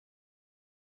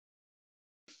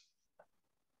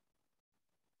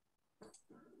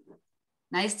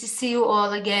Nice to see you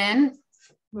all again.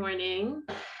 Morning.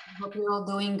 Hope you're all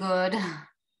doing good,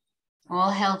 all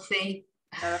healthy.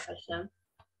 Baruch Hashem.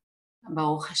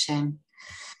 Baruch Hashem.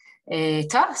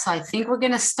 So I think we're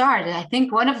going to start. I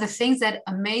think one of the things that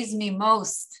amaze me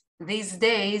most these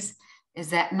days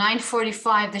is that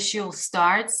 9:45 the shiur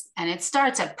starts, and it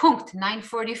starts at punct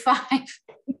 9:45.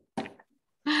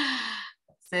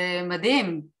 זה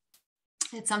מדהים.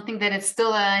 It's something that it's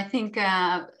still, I think,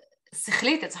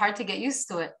 שכלית, it's hard to get used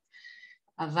to it.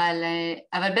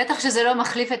 אבל בטח שזה לא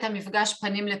מחליף את המפגש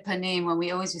פנים לפנים, when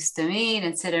we always used to meet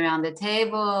and sit around the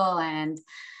table and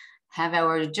have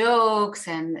our jokes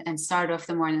and start off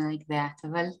the morning like that.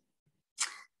 אבל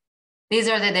these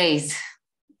are the days.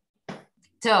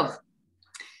 טוב.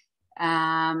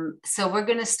 So we're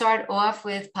going to start off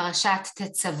with Parashat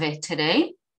Tetzaveh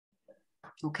today.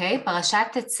 Okay,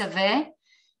 Parashat Tetzaveh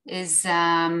is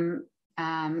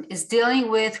dealing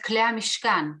with Klei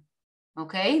HaMishkan.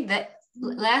 Okay,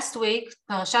 last week,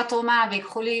 Parashat Truma,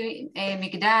 ויקחו לי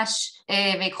מקדש,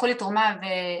 ויקחו לי תרומה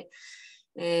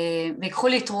ויקחו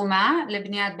לי תרומה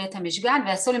לבניית בית המשכן,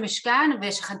 ועשו לי משכן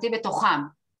ושכנתי בתוכם.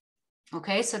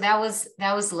 Okay, so that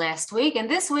was last week, and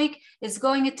this week is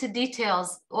going into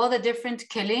details, all the different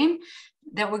kelim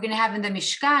that we're going to have in the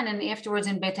Mishkan and afterwards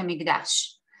in Beit HaMikdash.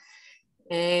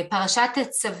 Parashat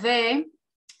Tetzaveh,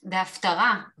 the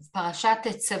הפטרה of Parashat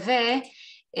Tetzaveh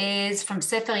is from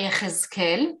Sefer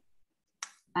Yechezkel.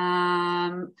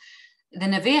 The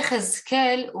נביא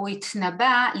יחזקאל הוא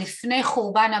התנבא לפני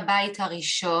חורבן הבית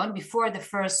הראשון, before the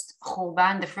first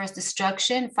חורבן, the first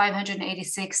destruction,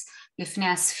 586 לפני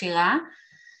הספירה,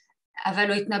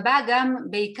 אבל הוא התנבא גם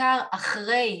בעיקר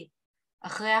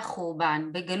אחרי החורבן,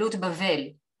 בגלות בבל.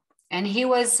 And he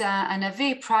was a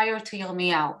נביא prior to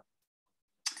ירמיהו.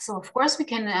 So of course we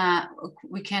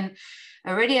can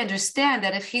already understand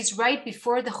that if he's right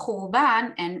before the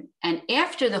Churban and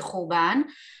after the Churban,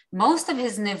 most of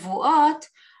his nevuot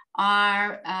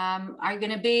are going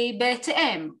to be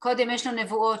בהתאם. קודם יש לו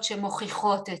נבואות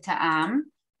שמוכיחות את העם,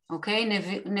 okay?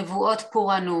 נבואות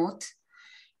פורענות,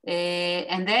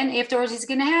 and then afterwards he's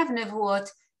going to have נבואות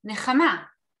נחמה.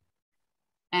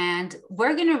 And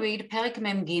we're going to read פרק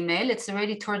מ"ג, it's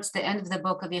already towards the end of the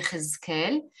book of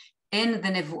יחזקאל, in the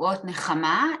Nevuot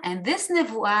Nechama, and this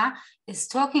Nevuah is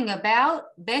talking about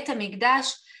Beit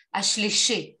HaMikdash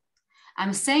Ashlishi.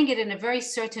 I'm saying it in a very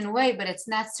certain way, but it's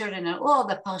not certain at all.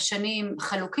 The Parshanim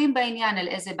חלוקים בעניין, על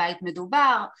איזה בית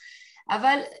מדובר,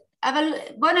 אבל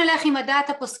בוא נלך עם הדעת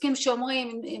הפוסקים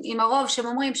שאומרים, עם הרוב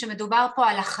שאומרים שמדובר פה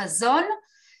על החזון,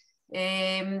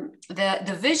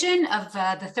 the vision of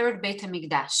the third Beit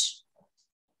HaMikdash.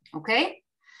 Okay?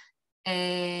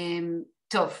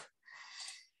 טוב.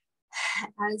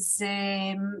 As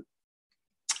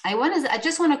I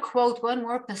just want to quote one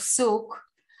more pasuk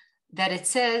that it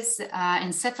says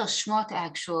in Sefer Shmot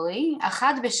actually,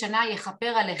 אחד בשנה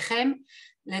יכפר עליכם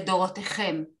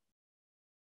לדורותיכם,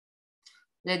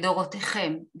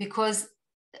 because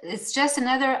it's just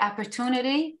another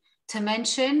opportunity to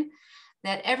mention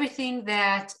that everything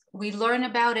that we learn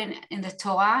about in the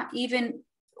Torah, even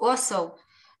also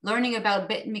learning about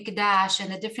בית מקדש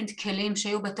and the different כלים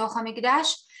שהיו בתוך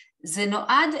המקדש, זה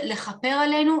נועד לכפר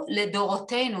עלינו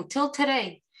לדורותינו, till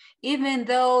today. Even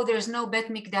though there's no Bet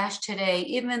Mikdash today,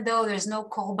 even though there's no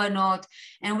korbanot,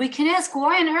 and we can ask,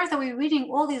 why on earth are we reading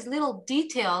all these little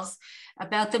details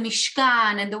about the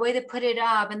Mishkan and the way they put it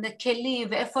up and the kelim,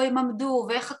 ואיפה הם עמדו,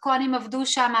 ואיך הכהנים עבדו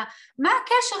שמה? מה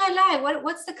הקשר אליי?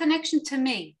 What's the connection to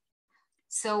me?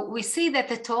 So we see that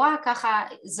the Torah ככה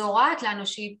זורעת לנו,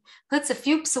 she puts a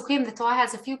few psukim, the Torah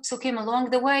has a few psukim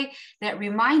along the way that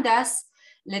remind us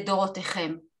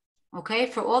לדורותיכם, okay,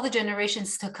 for all the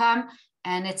generations to come,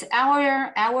 and it's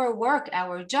our work,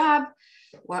 our job,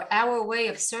 or our way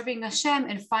of serving Hashem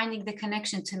and finding the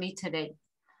connection to me today.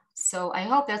 So I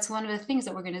hope that's one of the things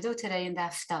that we're going to do today in the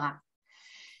הפטרה.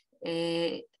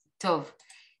 טוב,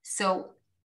 so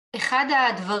אחד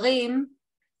הדברים,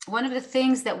 one of the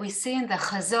things that we see in the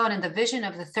chazon and the vision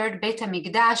of the third Beit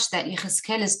HaMikdash that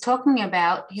Yechezkel is talking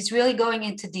about, he's really going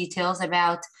into details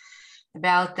about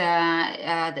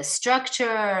the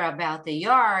structure, about the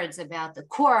yards, about the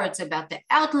courts, about the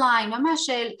outline, ממש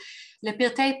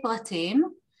לפרטי פרטים,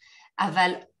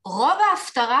 אבל רוב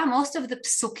ההפטרה, most of the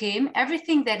psukim,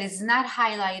 everything that is not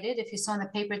highlighted, if you saw in the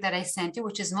paper that I sent you,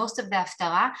 which is most of the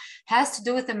הפטרה, has to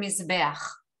do with the mizbeach,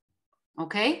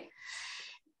 okay?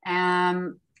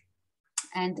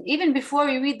 And even before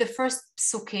we read the first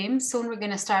psukim, soon we're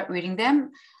going to start reading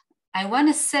them, I want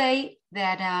to say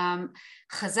that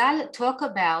Chazal talk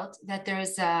about that there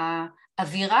is a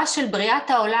אווירה של בריאת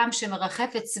העולם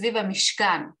שמרחפת סביב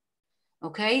המשכן.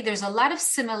 Okay, there's a lot of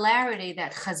similarity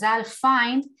that Chazal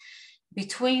find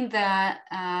between the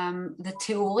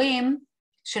תיאורים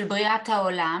של בריאת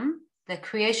העולם, the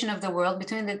creation of the world,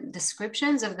 between the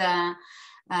descriptions of the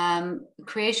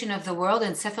creation of the world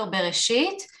in ספר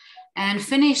בראשית, and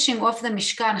finishing off the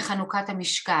משכן, חנוכת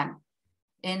המשכן.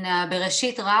 In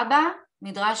בראשית רבה,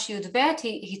 מדרש י"ב,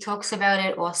 he talks about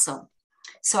it also.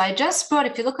 So I just brought,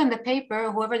 if you look on the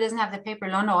paper, whoever doesn't have the paper,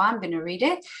 לא נורא, I'm going to read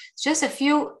it. It's just a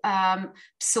few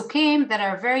פסוקים that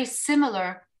are very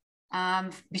similar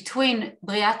between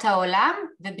בריאת העולם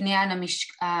ובניין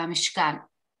המשכן.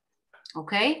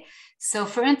 Okay? So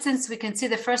for instance, we can see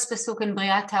the first פסוק in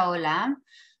בריאת העולם,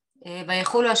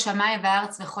 ויחולו השמיים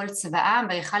והארץ וכל צבאם,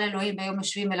 ויחל אלוהים ביום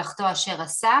השביעי מלאכתו אשר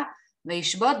עשה,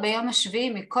 וישבות ביום השביעי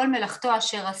מכל מלאכתו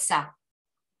אשר עשה.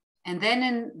 And then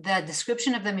in the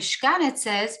description of the משכן it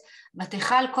says,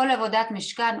 ותחל כל עבודת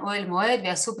משכן אוהל מועד,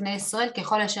 ויעשו בני ישראל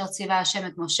ככל אשר ציווה השם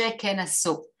את משה, כן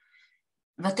עשו.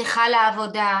 ותחל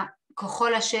העבודה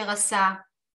ככל אשר עשה,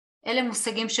 אלה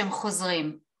מושגים שהם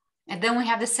חוזרים. And then we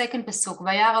have the second פסוק,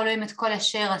 וירא אלוהים את כל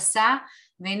אשר עשה,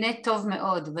 והנה טוב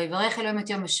מאוד, ויברך אלוהים את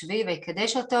יום השביעי,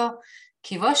 ויקדש אותו,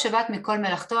 כי בו שבת מכל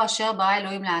מלאכתו אשר ברא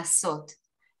אלוהים לעשות.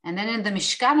 And then in the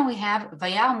משכן we have,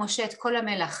 וירא משה את כל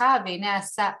המלאכה, והנה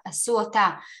עשו אותה,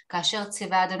 כאשר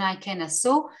ציווה אדוני כן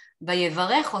עשו,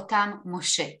 ויברך אותם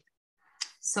משה.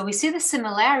 So we see the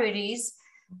similarities,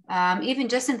 even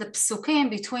just in the פסוקים,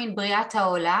 between בריאת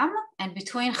העולם, and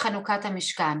between חנוכת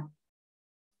המשכן.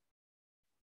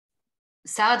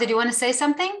 Sarah, did you want to say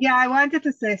something? Yeah, I wanted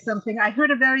to say something. I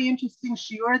heard a very interesting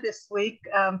shiur this week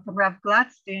from Rav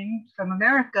Gladstein from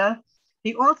America.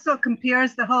 He also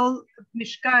compares the whole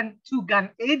Mishkan to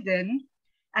Gan Eden,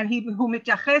 and who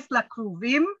mityaches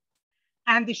lakruvim,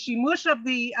 and the shimush of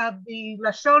the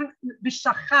lashon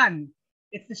b'shachan.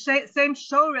 It's the same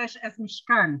shoresh as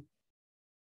Mishkan.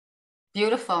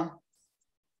 Beautiful.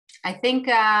 I think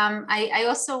I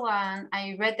also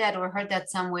I read that or heard that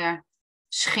somewhere.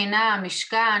 Shechina,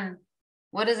 Mishkan.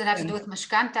 What does it have to do with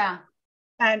Mashkanta?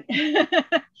 And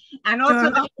and also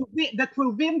the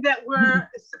kruvim that were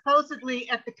supposedly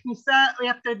at the Knisa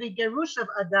after the Gerush of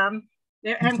Adam,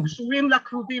 הם קשורים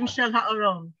לקרובים של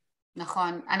הארון.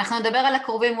 נכון. אנחנו נדבר על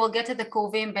הקרובים, we'll get to the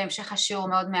קרובים בהמשך השיעור,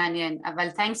 מאוד מעניין. אבל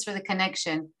thanks for the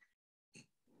connection.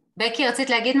 בקי, רצית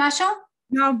להגיד משהו?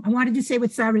 No, I wanted to say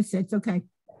what Sarah said, it's okay.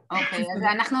 אוקיי, אז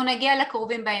אנחנו נגיע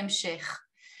לקרובים בהמשך.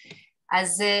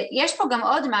 אז יש פה גם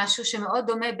עוד משהו שמאוד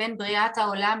דומה בין בריאת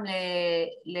העולם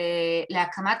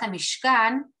להקמת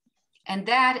המשכן, and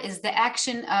that is the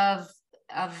action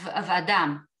of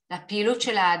אדם, הפעילות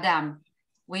של האדם.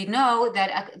 We know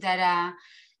that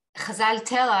חז"ל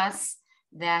tell us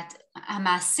that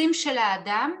המעשים של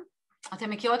האדם, אתם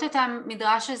מכירות את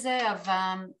המדרש הזה,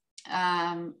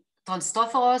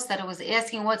 טרנסטופרוס, that it was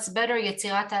asking what's better,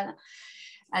 יצירת,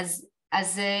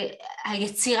 אז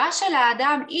היצירה של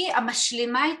האדם היא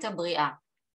המשלימה את הבריאה,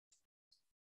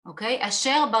 אוקיי?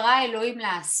 אשר ברא אלוהים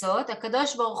לעשות,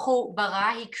 הקדוש ברוך הוא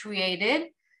ברא, he created,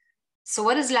 so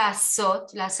what is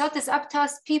לעשות? לעשות is up to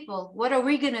us people, what are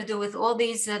we going to do with all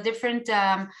these different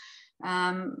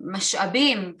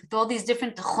משאבים, with all these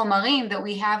different חומרים that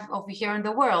we have over here in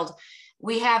the world.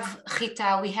 We have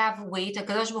חיטה, we have wheat,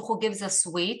 הקדוש ברוך הוא gives us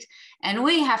wheat, and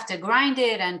we have to grind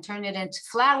it and turn it into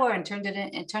flour and turn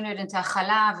it into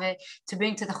החלה to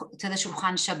bring to the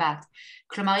שולחן שבת.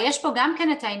 כלומר, יש פה גם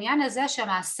כן את העניין הזה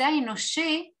שהמעשה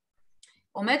האנושי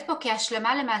עומד פה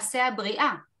כהשלמה למעשה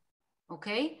הבריאה,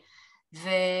 אוקיי?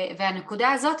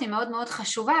 והנקודה הזאת היא מאוד מאוד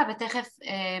חשובה,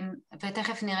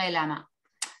 ותכף נראה למה.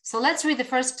 So let's read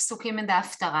the first פסוקים in the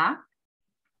הפטרה,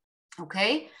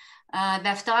 אוקיי? The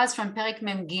הפטרה is from פרק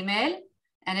מ"ג,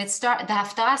 and the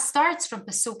הפטרה starts from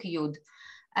פסוק י'.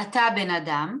 אתה בן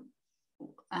אדם,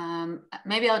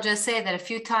 maybe I'll just say that a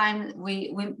few times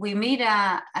we meet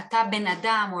אתה בן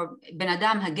אדם, or בן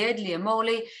אדם הגד לי, אמור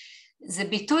לי, זה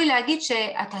ביטוי להגיד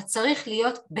שאתה צריך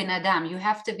להיות בן אדם, you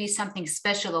have to be something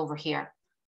special over here,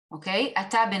 אוקיי?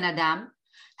 אתה בן אדם,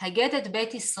 הגד את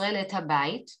בית ישראל את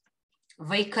הבית,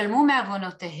 ויקלמו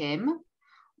מעוונותיהם,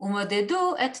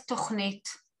 ומודדו את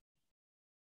תוכנית.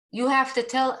 You have to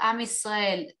tell Am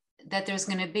Israel that there's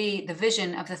going to be the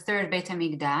vision of the third Beit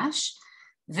HaMikdash,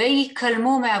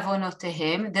 ויקלמו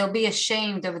מעוונותיהם, they'll be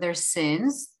ashamed of their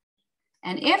sins,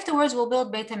 and afterwards we'll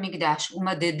build Beit HaMikdash,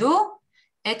 ומדדו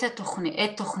את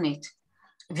תוכנית.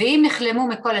 ואם נחלמו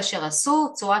מכל אשר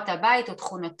עשו, צורת הבית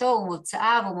ותכונתו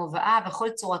ומוצאיו ומובאיו וכל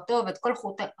צורתו ואת כל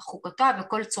חוקותיו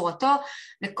וכל צורתו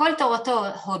וכל תורתו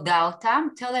הודע אותם,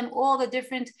 tell them all the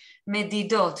different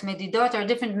מדידות are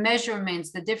different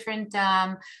measurements, the different,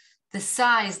 the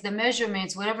size, the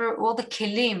measurements, whatever, all the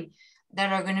כלים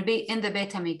that are going to be in the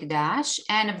Beit HaMikdash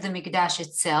and of the Mikdash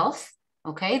itself,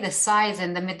 okay, the size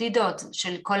and the מדidות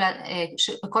של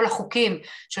כל החוקים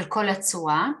של כל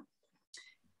הצורה,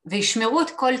 וישמרו את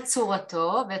כל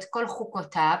צורתו ואת כל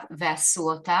חוקותיו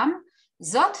ועשו אותם,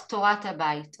 זאת תורת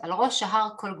הבית. על ראש ההר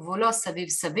כל גבולו סביב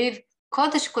סביב,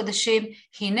 קודש קודשים,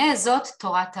 הנה זאת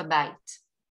תורת הבית.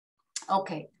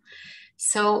 אוקיי,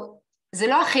 so זה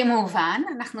לא הכי מובן,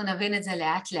 אנחנו נבין את זה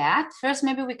לאט לאט. First,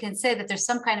 maybe we can say that there's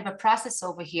some kind of a process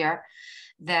over here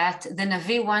that the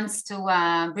Navi wants to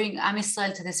bring Am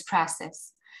Yisrael to this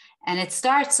process. And it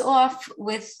starts off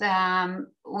with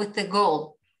the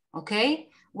goal, okay?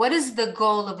 What is the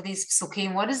goal of these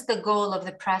psukim? What is the goal of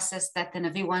the process that the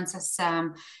Navi wants us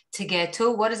to get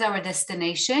to? What is our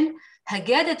destination?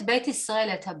 Haged et Beit Yisrael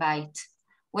et habayit.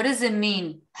 What does it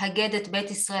mean? Haged et Beit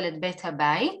Yisrael et Beit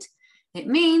habayit. It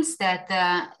means that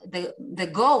the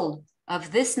goal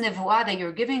of this nevuah that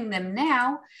you're giving them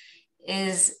now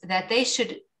is that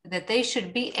they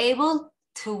should be able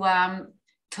to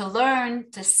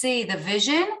learn to see the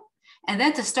vision and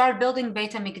then to start building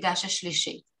Beit HaMikdash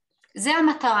HaShlishi. זה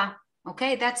המטרה,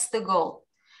 okay? That's the goal.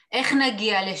 איך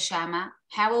נגיע לשמה?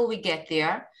 How will we get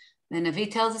there? The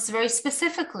Navi tells us very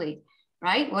specifically,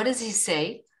 right? What does he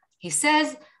say? He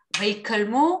says,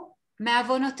 ויקלמו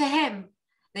מעוונותיהם.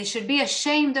 They should be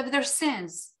ashamed of their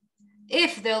sins.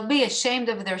 If they'll be ashamed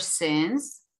of their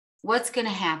sins, what's going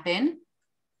to happen?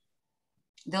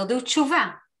 They'll do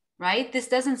tshuva, right? This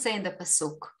doesn't say in the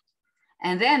pasuk.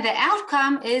 And then the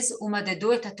outcome is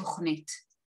ומדדו את התוכנית.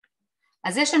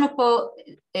 אז יש לנו פה,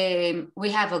 we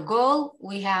have a goal,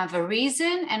 we have a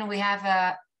reason, and we have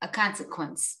a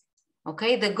consequence.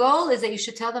 Okay, the goal is that you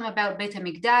should tell them about Beit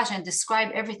HaMikdash and describe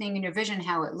everything in your vision,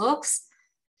 how it looks.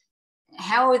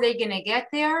 How are they going to get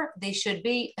there? They should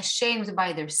be ashamed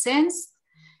by their sins,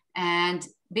 and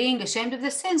being ashamed of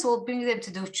the sins will bring them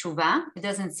to do tshuva. It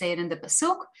doesn't say it in the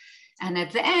pasuk. And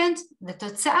at the end, the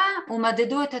תוצאה,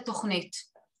 ומדדו את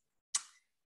התוכנית.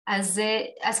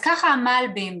 אז ככה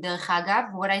המלבים, דרך אגב,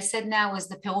 what I said now is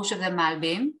the פירוש of the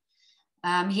מלבים.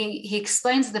 He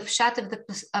explains the pshat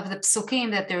of the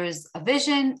psukim that there is a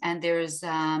vision and there's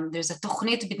a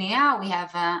תוכנית בנייה. We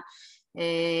have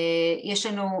יש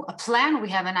לנו a plan, we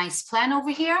have a nice plan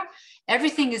over here.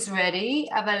 Everything is ready,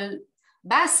 אבל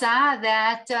basa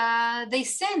that they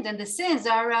sinned and the sins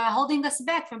are holding us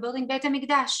back from building בית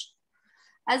המקדש.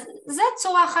 אז זו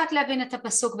צורה אחת להבין את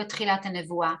הפסוק בתחילת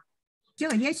הנבואה.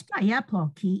 שירה, יש בעיה פה,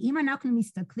 כי אם אנחנו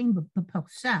מסתכלים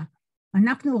בפרשה,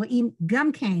 אנחנו רואים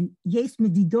גם כן, יש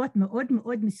מדידות מאוד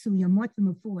מאוד מסוימות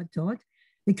ומפורטות,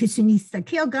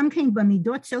 וכשנסתכל גם כן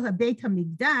במידות של הבית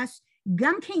המקדש,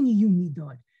 גם כן יהיו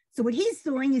מידות. So what he's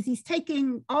doing is he's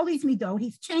taking all these midot,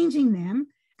 he's changing them,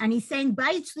 and he's saying,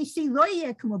 בית שלישי לא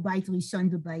יהיה כמו בית ראשון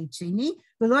ובית שני,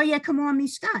 ולא יהיה כמו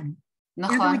המשכן.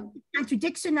 נכון.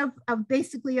 Contradiction of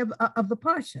basically of the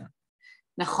parsha.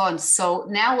 נכון. So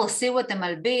now we'll see what the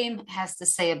Malbim has to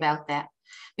say about that.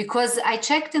 Because I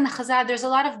checked in the Chazal, there's a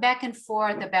lot of back and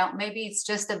forth about maybe it's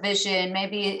just a vision,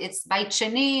 maybe it's beit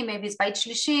sheni, maybe it's beit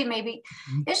shlishi, maybe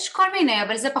יש כל מיני,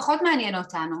 אבל זה פחות מעניין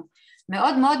אותנו.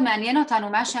 מאוד מאוד מעניין אותנו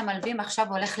מה שהמלבים עכשיו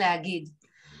הולך להגיד.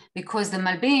 Because the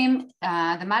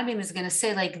Malbim is going to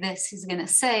say like this. He's going to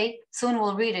say, soon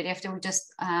we'll read it after we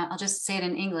just, I'll just say it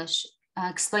in English,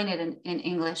 explain it in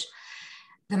English.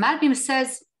 The Malbim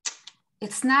says,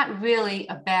 it's not really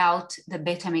about the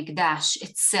Beit HaMikdash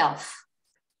itself,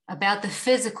 about the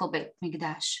physical Beit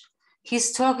HaMikdash.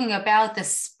 He's talking about the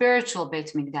spiritual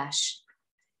Beit HaMikdash.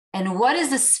 And what is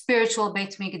the spiritual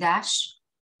Beit HaMikdash?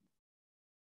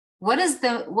 What does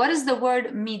the word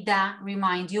midah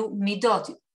remind you? Midot.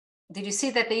 Did you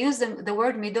see that they use the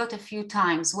word midot a few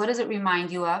times? What does it remind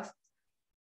you of?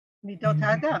 midot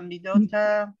Adam,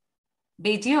 midot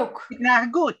דיוק.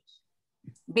 התנהגות.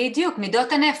 בדיוק,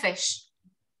 midot הנפש.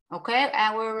 Okay,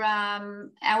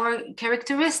 our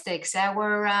characteristics,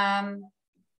 our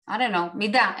I don't know,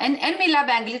 מידה. אין מילה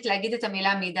באנגלית להגיד את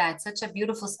המילה מידה. It's such a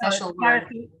beautiful special word.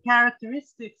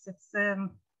 Characteristics, it's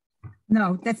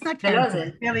No, that's not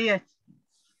really it.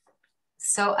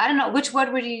 So I don't know, which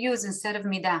word would you use instead of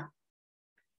midah?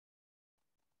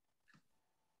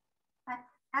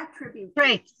 Attribute.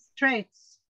 Traits.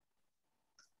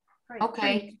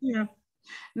 Okay. Yeah.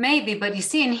 Maybe, but you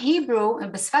see in Hebrew,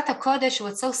 in B'sfat HaKodesh,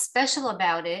 what's so special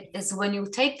about it is when you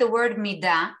take the word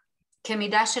midah,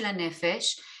 כמידה של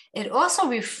הנפש, it also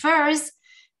refers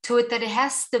to it that it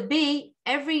has to be,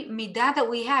 every midah that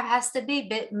we have has to be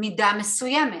midah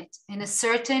מסוימת, in a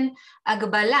certain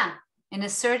הגבלה, in a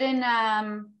certain,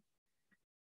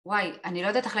 וואי, אני לא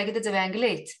יודעת איך להגיד את זה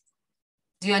באנגלית.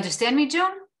 Do you understand me,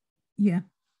 June? Yeah.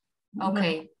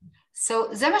 Okay. So,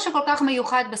 זה מה שכל כך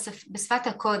מיוחד בשפת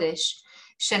הקודש,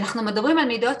 שאנחנו מדברים על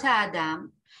מידות האדם,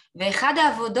 ואחד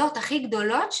העבודות הכי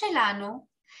גדולות שלנו,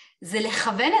 זה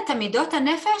לכוון את המידות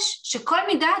הנפש, שכל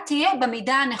מידה תהיה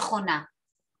במידה הנכונה.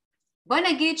 בוא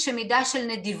נגיד שמידה של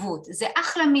נדיבות, זה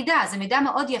אחלה מידה, זה מידה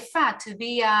מאוד יפה,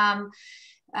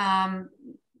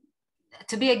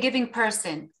 to be a giving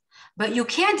person. But you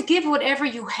can't give whatever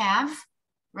you have,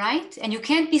 right? And you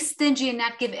can't be stingy and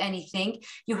not give anything.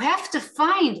 You have to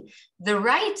find the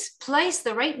right place,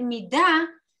 the right מידה,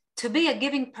 to be a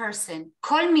giving person.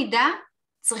 כל מידה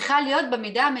צריכה להיות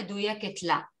במידה המדויקת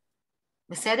לה.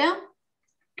 בסדר?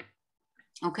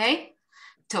 אוקיי?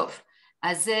 טוב.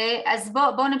 אז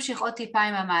בואו נמשיך עוד טיפה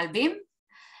עם המלבים.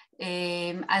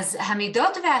 אז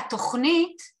המידות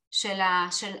והתוכנית של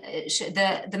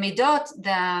the מידות,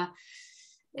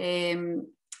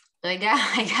 רגע,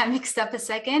 I got mixed up a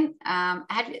second.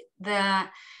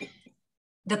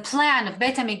 The plan of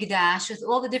בית המקדש with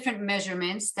all the different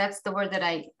measurements, that's the word that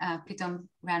I פתאום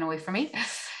ran away from me.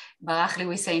 ברח לי,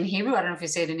 we say in Hebrew, I don't know if you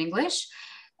say it in English.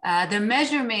 The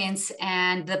measurements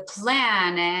and the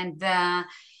plan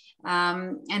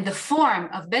and the form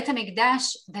of בית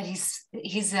המקדש that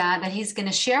he's going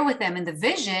to share with them in the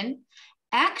vision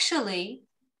actually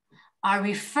are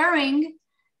referring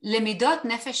למידות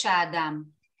נפש האדם,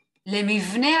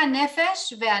 למבנה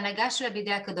הנפש וההנהגה שלה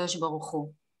בידי הקדוש ברוך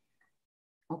הוא.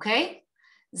 אוקיי?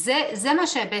 זה מה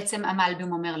שבעצם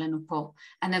המלבים אומר לנו פה.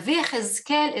 הנביא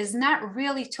יחזקאל is not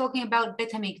really talking about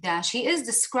בית המקדש, he is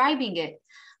describing it,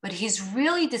 but he's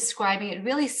really describing it,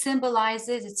 really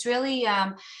symbolizes, it's really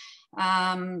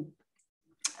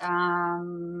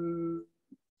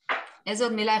איזו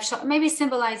עוד מילה אפשר, maybe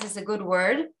symbolize is a good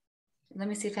word, let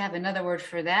me see if I have another word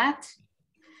for that,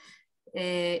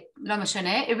 לא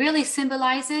משנה, it really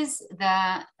symbolizes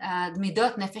the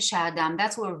מידות נפש האדם,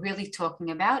 that's what we're really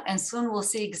talking about, and soon we'll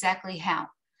see exactly how.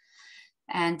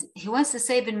 And he wants to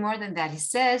say even more than that. He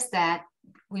says that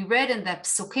we read in the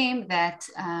psukim that,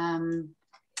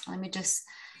 let me just,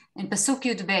 in פסוק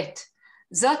י"ב,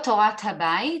 זאת תורת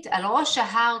הבית, על ראש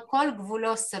ההר כל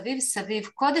גבולו סביב סביב,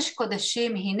 קודש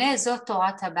קודשים, הנה זאת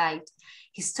תורת הבית.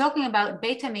 He's talking about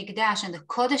בית המקדש and the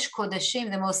קודש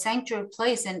קודשים, the most sanctuary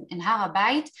place in הר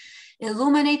הבית,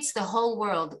 illuminates the whole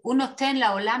world. הוא נותן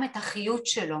לעולם את החיות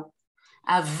שלו.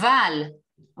 אבל,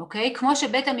 אוקיי, כמו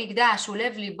שבית המקדש הוא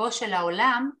לב ליבו של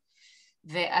העולם,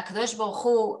 והקדוש ברוך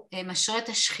הוא משרה את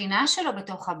השכינה שלו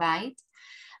בתוך הבית,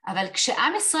 אבל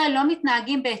כשעם ישראל לא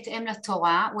מתנהגים בהתאם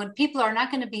לתורה, when people are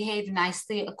not going to behave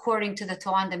nicely according to the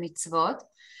Torah and the מצוות,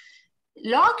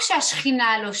 לא רק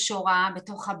שהשכינה לא שורה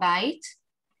בתוך הבית,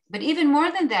 but even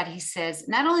more than that he says,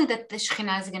 not only that the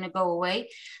שכינה is going to go away,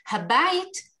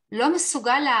 הבית לא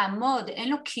מסוגל לעמוד, אין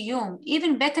לו קיום,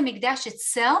 even בית המקדש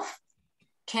itself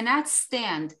cannot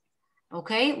stand,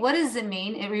 okay? What does it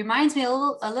mean? It reminds me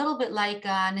a little bit like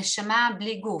נשמה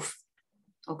בלי גוף.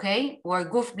 Okay, or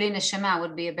guf bli neshama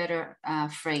would be a better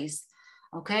phrase.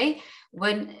 Okay,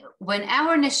 when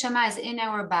our neshama is in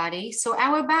our body, so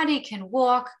our body can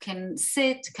walk, can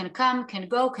sit, can come, can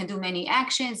go, can do many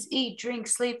actions, eat, drink,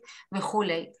 sleep,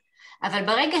 וכולי. אבל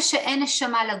ברגע שאין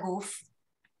נשמה לגוף,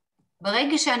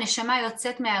 ברגע שהנשמה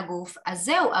יוצאת מהגוף, אז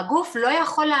זהו, הגוף לא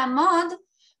יכול לעמוד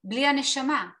בלי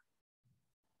הנשמה.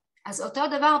 אז אותו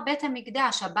דבר בית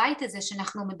המקדש, הבית הזה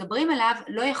שאנחנו מדברים עליו,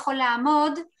 לא יכול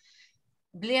לעמוד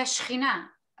בלי השכינה,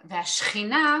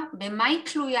 והשכינה, במה היא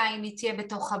תלויה אם היא תהיה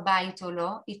בתוך הבית או לא?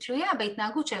 היא תלויה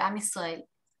בהתנהגות של עם ישראל.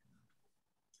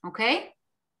 אוקיי?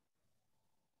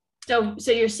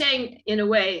 So you're saying in a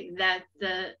way that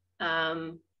the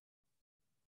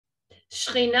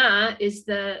Shechina is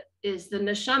the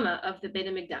neshama of the Beit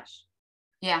HaMikdash.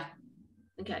 Yeah.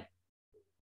 Okay.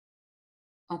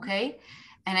 Okay.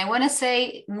 And I want to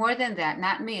say more than that,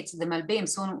 not me, it's the Malbim,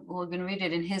 so we're going to read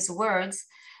it in his words,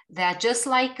 that just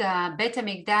like Beit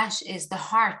HaMikdash is the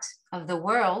heart of the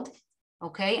world,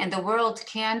 okay, and the world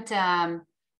can't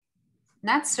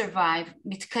not survive,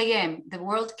 mitkayem, the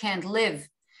world can't live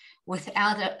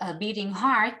without a beating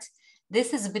heart,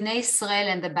 this is Bnei Israel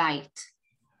and the Beit,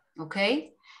 okay?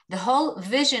 The whole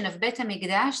vision of Beit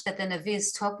HaMikdash that the Navi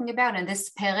is talking about in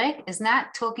this perek is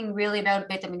not talking really about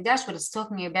Beit HaMikdash, but it's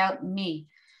talking about me,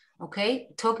 okay?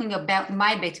 Talking about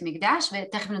my Beit HaMikdash,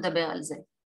 ותכף נדבר על זה.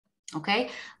 Okay,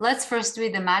 let's first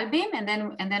read the Malbim and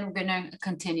then we're going to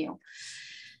continue.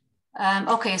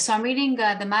 Okay, so I'm reading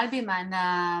the Malbim on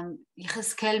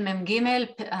יחזקאל מ"ג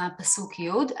פסוק י',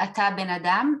 אתה בן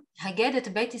אדם, הגד את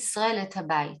בית ישראל את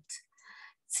הבית.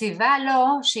 ציווה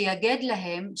לו שיגד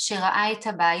להם שראה את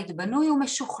הבית בנוי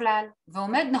ומשוכלל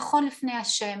ועומד נכון לפני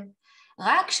השם,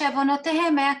 רק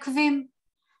שעוונותיהם מעכבים.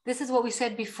 this is what we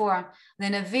said before. The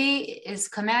Navi is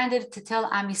commanded to tell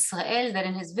Am Yisrael that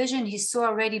in his vision he saw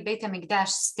already Beit HaMikdash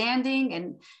standing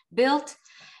and built,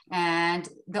 and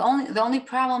the only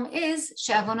problem is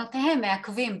she'avonotehem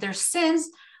me'akvim. Their sins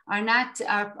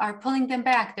are pulling them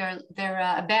back. They're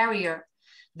a barrier.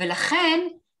 Velchen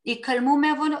yikalmu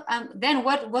me'avonot. Then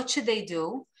what should they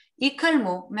do?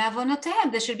 Yikalmu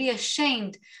me'avonotehem. They should be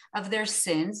ashamed of their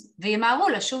sins.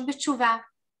 V'yimaru lashuv b'tshuva.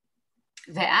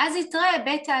 ואז יתראה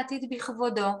בית העתיד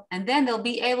בכבודו, and then they'll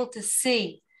be able to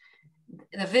see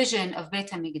the vision of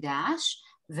בית המקדש,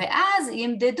 ואז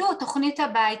ימדדו תוכנית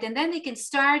הבית, and then they can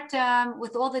start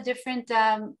with all the different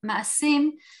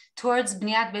מעשים towards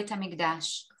בניית בית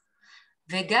המקדש.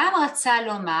 וגם רצה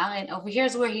לומר, and over here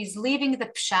is where he's leaving the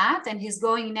pshat, and he's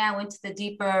going now into the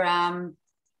deeper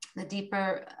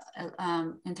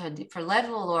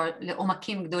level, or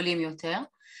לעומקים גדולים יותר,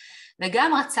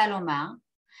 וגם רצה לומר,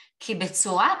 כי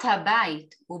בצורת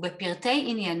הבית ובפרטי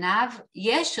ענייניו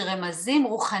יש רמזים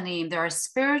רוחניים. There are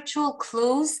spiritual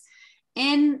clues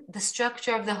in the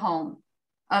structure of the home,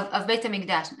 of בית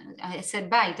המקדש. I said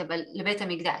בית, אבל לבית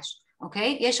המקדש,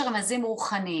 okay? יש רמזים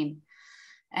רוחניים.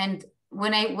 And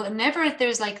whenever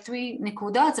there's like 3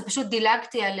 נקודות, זה פשוט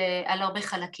דילגתי על הרבה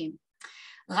חלקים.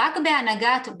 רק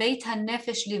בהנהגת בית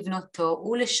הנפש לבנותו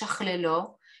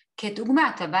ולשכללו,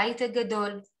 כדוגמת הבית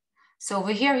הגדול. So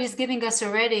over here he's giving us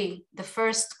already the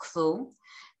first clue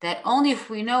that only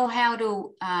if we know how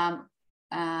to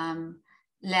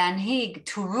להנהיג,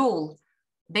 to rule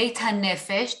בית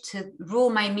הנפש, to rule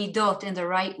my midot in the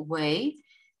right way,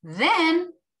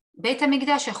 then בית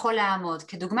המקדש יכול לעמוד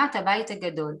כדוגמת הבית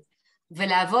הגדול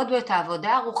ולעבוד בו את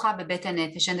העבודה הרוחה בבית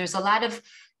הנפש. And there's a lot of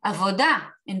עבודה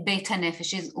in בית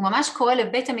הנפש. הוא ממש קורא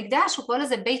לבית המקדש, הוא קורא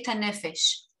לזה בית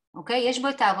הנפש, אוקיי? יש בו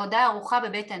את העבודה הרוחה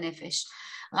בבית הנפש.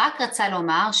 רק רצה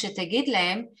לומר שתגיד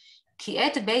להם כי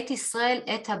את בית ישראל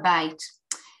את הבית,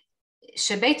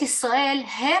 שבית ישראל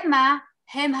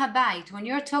הם הבית. When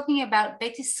you're talking about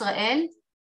בית ישראל,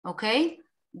 okay,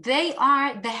 they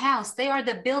are the house, they are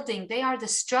the building, they are the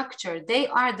structure, they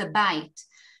are the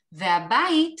בית,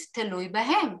 והבית תלוי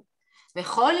בהם.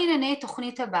 וכל ענייני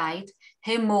תוכנית הבית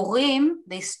הם מורים,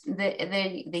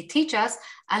 they teach us,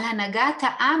 על הנהגת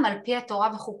העם על פי התורה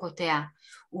וחוקותיה.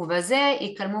 ובזה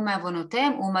יקלמו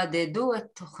מעוונותיהם ומדדו את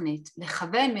תוכנית,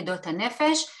 לכוון מידות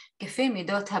הנפש כפי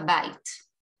מידות הבית.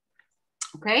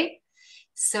 אוקיי?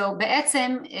 So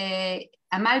בעצם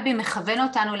המלבי מכוון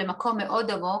אותנו למקום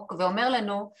מאוד עמוק ואומר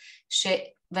לנו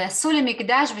ועשו לי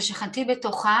מקדש ושכנתי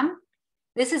בתוכם.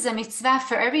 This is a mitzvah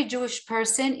for every Jewish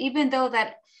person, even though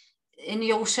that in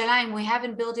ירושלים we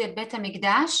haven't built yet בית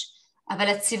המקדש, אבל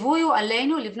הציווי הוא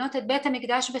עלינו לבנות את בית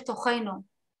המקדש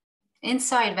בתוכנו.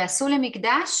 inside, ועשו לי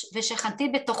מקדש ושכנתי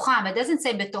בתוכם. It doesn't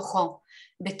say בתוכו,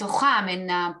 בתוכם in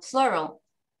plural,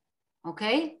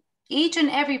 okay? Each and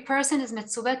every person is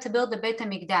מצווה to build the בית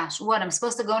המקדש. What, I'm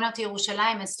supposed to go now to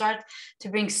ירושלים and start to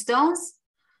bring stones?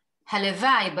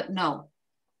 הלוואי, but no.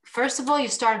 First of all, you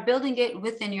start building it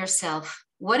within yourself.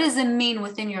 What does it mean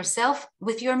within yourself?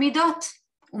 With your midot.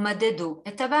 ומדדו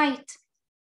את הבית.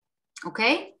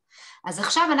 אוקיי? אז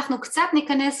עכשיו אנחנו קצת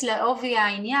ניכנס לעובי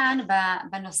העניין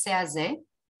בנושא הזה.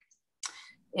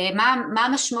 מה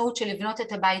המשמעות של לבנות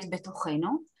את הבית בתוכנו?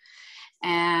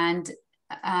 And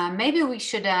maybe we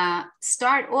should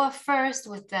start off first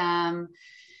with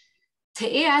to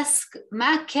ask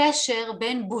מה הקשר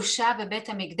בין בושה ובית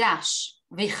המקדש?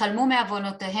 ויחלמו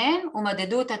מעוונותיהם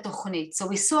ומדדו את התוכנית. So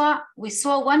we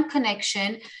saw one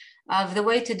connection of the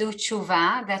way to do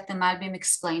tshuva that the Malbim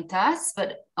explained to us, but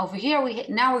over here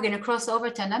now we're going to cross over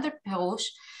to another perush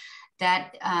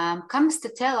that comes to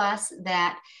tell us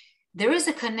that there is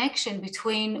a connection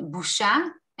between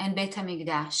busha and Beit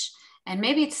HaMikdash, and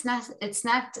maybe it's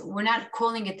not we're not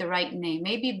calling it the right name.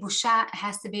 Maybe busha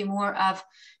has to be more of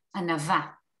a nava.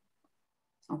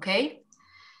 Okay,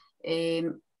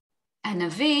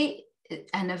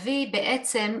 הנביא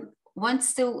בעצם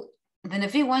the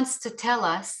Navi wants to tell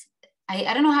us,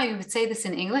 I don't know how you would say this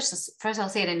in English, so first I'll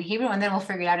say it in Hebrew and then we'll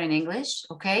figure it out in English,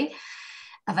 okay?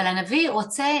 אבל הנביא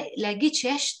רוצה להגיד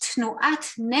שיש תנועת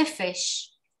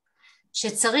נפש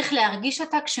שצריך להרגיש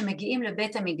אותה כשמגיעים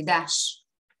לבית המקדש.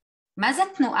 מה זה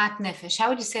תנועת נפש? How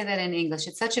would you say that in English?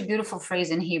 It's such a beautiful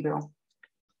phrase in Hebrew.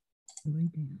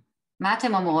 מה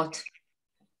אתם אומרות?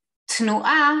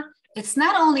 תנועה, it's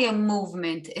not only a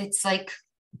movement, it's like,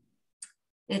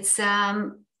 it's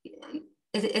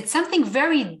something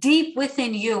very deep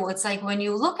within you. It's like when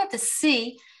you look at the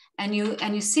sea and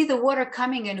you see the water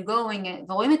coming and going,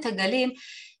 ורואים את הגלים,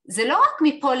 זה לא רק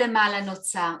מפה למעלה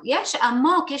נוצר, יש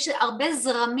עמוק, יש הרבה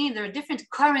זרמים, there are different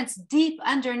currents deep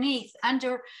underneath,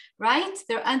 right?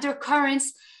 There are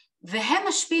undercurrents והם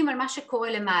משפיעים על מה שקורה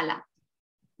למעלה,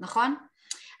 נכון?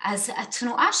 אז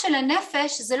התנועה של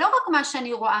הנפש זה לא רק מה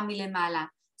שאני רואה מלמעלה,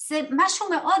 זה משהו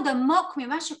מאוד עמוק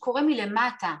ממה שקורה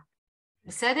מלמטה,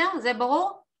 בסדר? זה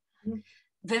ברור?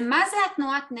 ומה זה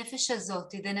התנועת נפש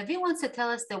הזאת? The Navi wants to tell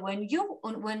us that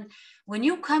when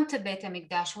you come to בית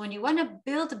המקדש, when you want to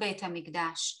build בית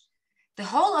המקדש, the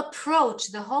whole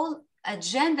approach, the whole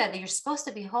agenda that you're supposed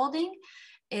to be holding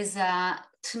is a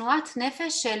תנועת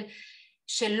נפש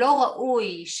של לא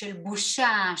ראוי, של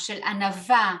בושה, של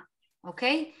ענווה,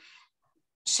 אוקיי?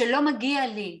 שלא מגיע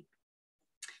לי.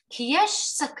 כי יש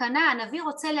סכנה, הנביא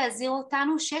רוצה להזהיר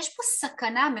אותנו שיש פה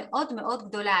סכנה מאוד מאוד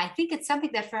גדולה. I think it's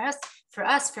something that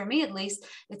for me at least,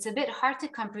 it's a bit hard to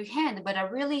comprehend, but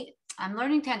I'm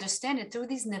learning to understand it through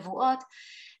these נבואות,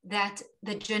 that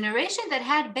the generation that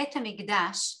had בית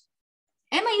המקדש,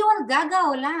 הם היו על גג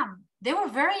העולם. They were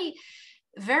very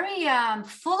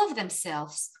full of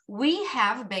themselves. We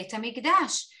have בית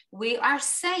המקדש. We are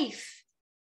safe.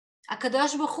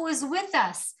 הקדוש ברוך הוא is with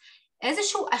us.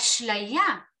 איזשהו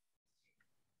אשליה.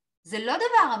 זה לא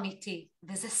דבר אמיתי,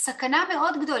 וזו סכנה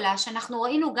מאוד גדולה שאנחנו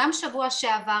ראינו גם שבוע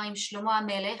שעבר עם שלמה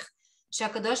המלך,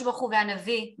 שהקדוש ברוך הוא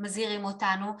והנביא מזהירים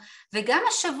אותנו, וגם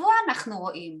השבוע אנחנו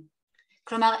רואים.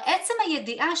 כלומר, עצם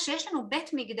הידיעה שיש לנו בית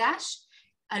מקדש,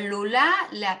 עלולה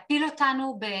להפיל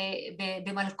אותנו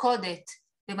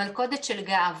במלכודת של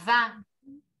גאווה.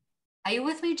 Are you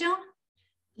with me, Joan?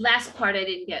 Last part I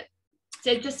didn't get.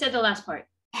 Just say the last part.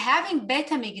 Having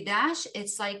בית המקדש,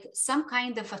 it's like some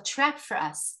kind of a trap for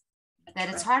us. That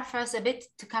it's hard for us a bit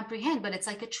to comprehend, but it's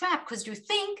like a trap because you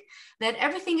think that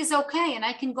everything is okay and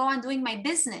I can go on doing my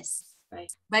business.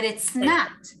 Right. But it's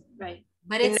not. Right.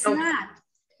 But it's not.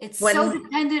 It's so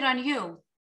dependent on you.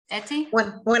 Etty?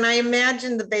 When I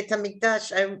imagine the Beit HaMikdash,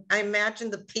 I imagine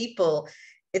the people,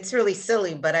 it's really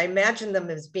silly, but I imagine them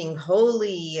as being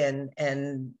holy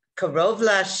and karov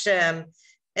LaHashem.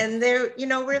 And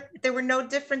they were no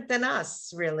different than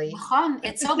us, really.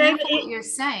 It's so beautiful what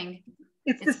you're saying.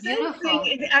 It's the same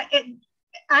thing.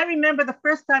 I remember the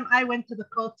first time I went to the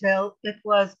Kotel, it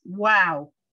was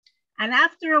wow. And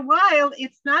after a while,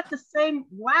 it's not the same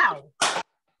wow.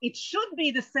 It should be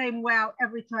the same wow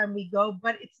every time we go,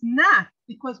 but it's not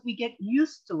because we get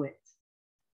used to it.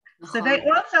 So they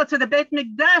also, to the Beit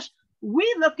Mikdash, we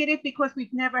look at it because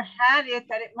we've never had it,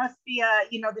 that it must be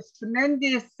this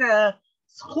tremendous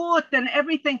zchut and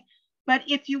everything. But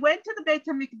if you went to the Beit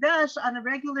HaMikdash on a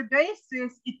regular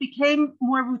basis, it became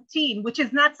more routine, which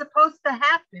is not supposed to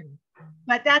happen.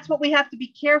 But that's what we have to be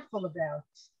careful about.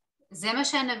 זה מה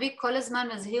שהנביא כל הזמן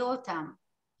מזהיר אותם,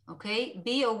 okay?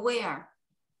 Be aware.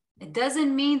 It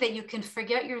doesn't mean that you can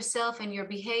forget yourself and your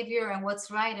behavior and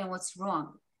what's right and what's wrong.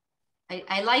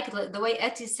 I like the way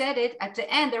Etty said it. At the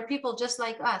end, they're people just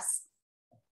like us.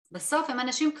 בסוף הם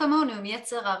אנשים כמונו, עם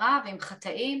יצר הרע ועם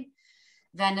חטאים.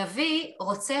 והנביא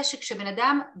רוצה שכשבן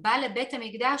אדם בא לבית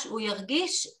המקדש הוא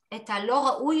ירגיש את הלא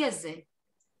ראוי הזה.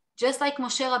 Just like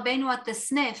משה רבינו at the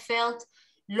sneh felt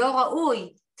לא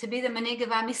ראוי to be the מנהיג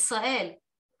of עם ישראל.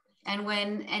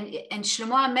 And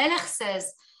שלמה המלך says,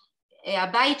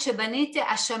 הבית שבניתי,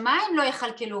 השמיים לא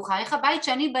יכלכלוך, איך הבית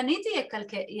שאני בניתי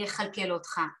יכלכל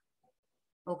אותך.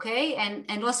 Okay,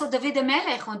 and also דוד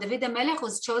המלך, when דוד המלך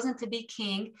was chosen to be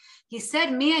king, he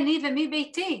said, מי אני ומי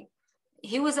ביתי?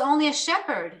 He was only a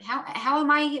shepherd. How am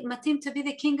I מתאים to be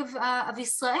the king of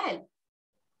Israel?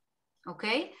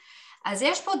 Okay? אז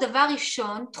יש פה דבר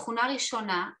ראשון, תכונה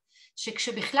ראשונה,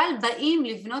 שכשבכלל באים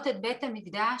לבנות את בית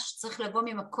המקדש, צריך לבוא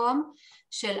ממקום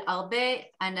של הרבה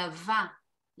ענווה,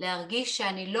 להרגיש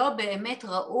שאני לא באמת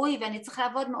ראוי, ואני צריך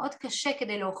לעבוד מאוד קשה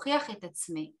כדי להוכיח את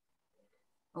עצמי.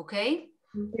 Okay?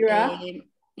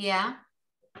 Yeah.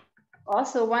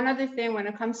 Also, one other thing when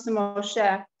it comes to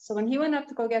Moshe, so when he went up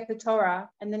to go get the Torah,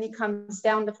 and then he comes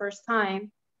down the first time,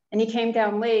 and he came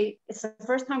down late, it's the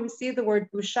first time we see the word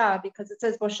busha, because it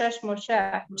says Boshesh Moshe.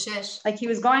 Like he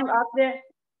was going up there,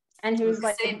 and he was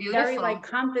like very like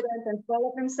confident and full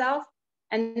of himself.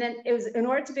 And then it was in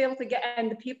order to be able to get,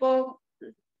 and the people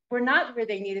were not where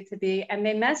they needed to be, and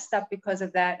they messed up because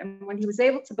of that. And when he was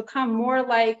able to become more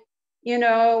like,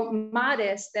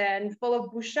 modest and full of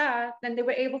busha, then they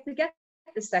were able to get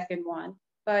the second one.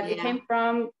 But it came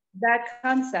from that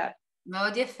concept.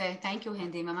 מאוד יפה, thank you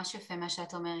הנדי, ממש יפה מה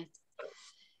שאת אומרת.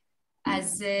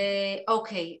 אז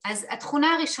אוקיי, אז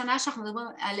התכונה הראשונה שאנחנו מדברים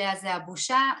עליה זה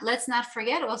הבושה. Let's not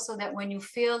forget also that when you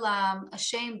feel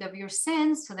ashamed of your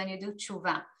sins, so then you do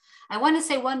tshuva. I want to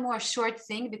say one more short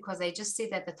thing because I just see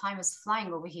that the time is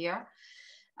flying over here,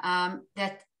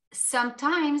 that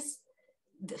sometimes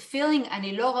the feeling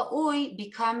אני לא ראוי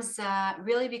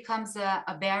really becomes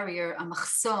a barrier, a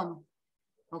מחסום,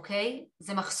 אוקיי?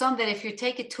 זה מחסום that if you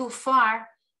take it too far,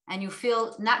 and you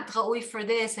feel not ראוי for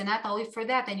this and not ראוי for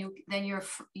that, then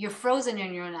you're frozen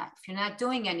in your life. You're not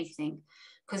doing anything,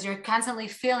 because you're constantly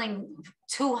feeling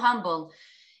too humble.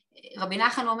 רבי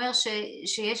נחמן אומר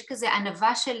שיש כזה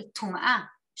ענווה של טומאה,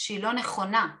 שהיא לא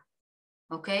נכונה,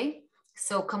 אוקיי?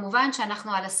 So כמובן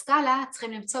שאנחנו על הסקאלה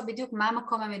צריכים למצוא בדיוק מה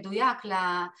המקום המדויק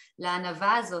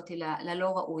לענווה הזאת, ללא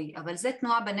ראוי, אבל זה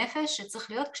תנועה בנפש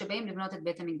שצריך להיות כשבאים לבנות את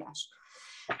בית המקדש.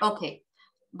 אוקיי,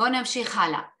 בואו נמשיך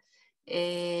הלאה.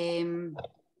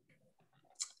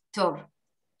 טוב,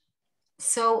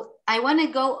 so I want to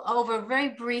go over very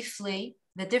briefly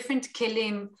the different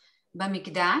כלים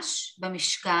במקדש,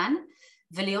 במשכן,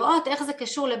 ולראות איך זה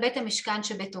קשור לבית המשכן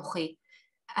שבתוכי.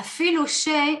 אפילו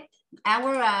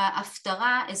our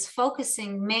הפטרה is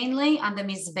focusing mainly on the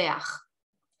מזבח,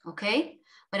 okay?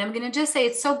 But I'm going to just say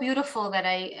it's so beautiful that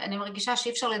אני מרגישה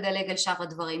שאי אפשר לדלג על שאר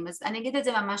הדברים, אז אני אגיד את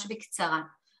זה ממש בקצרה.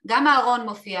 גם הארון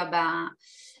מופיע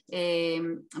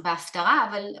בהפטרה,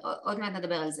 אבל עוד מעט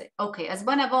נדבר על זה. אוקיי, אז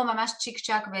בואו נעבור ממש צ'יק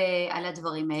צ'ק על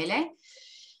הדברים האלה.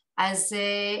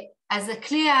 אז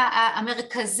הכלי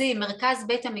המרכזי, מרכז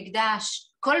בית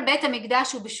המקדש, כל בית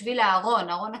המקדש הוא בשביל הארון,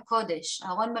 ארון הקודש,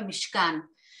 הארון במשכן.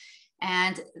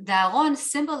 And the aron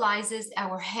symbolizes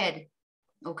our head,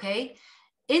 okay?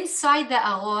 Inside the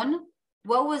aron,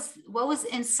 what was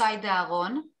inside the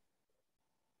aron?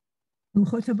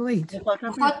 לוחות הברית.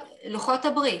 לוחות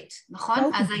הברית,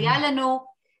 נכון?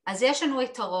 אז יש לנו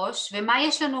את הראש, ומה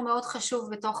יש לנו מאוד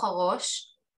חשוב בתוך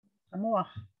הראש?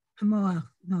 המוח.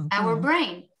 Our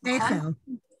brain, נכון?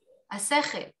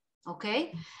 השכל,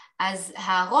 אוקיי? אז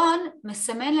הארון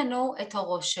מסמן לנו את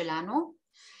הראש שלנו,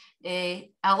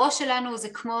 הראש שלנו זה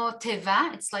כמו תיבה,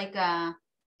 it's like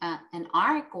an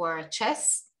arc or a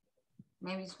chest,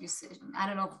 maybe you say, I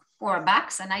don't know, or a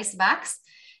box, a nice box,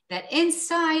 that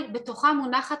inside, בתוכה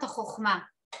מונחת החוכמה,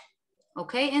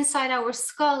 okay? Inside our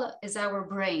skull is our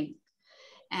brain,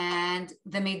 and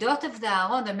the midot of the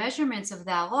aron, the measurements of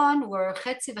the aron were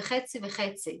חצי וחצי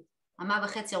וחצי, אמה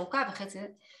וחצי ארוכה וחצי,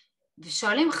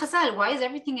 ושואלים חז"ל, why is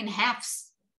everything in halves?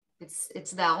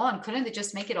 It's the aron, couldn't they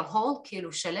just make it a whole,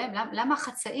 כאילו שלם? למה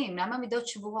חצאים? למה מידות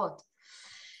שבורות?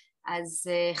 אז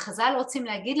חז"ל רוצים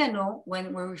להגיד לנו,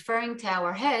 when we're referring to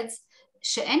our heads,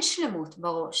 שאין שלמות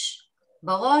בראש.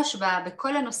 בראש,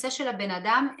 בכל הנושא של הבן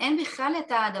אדם, אין בכלל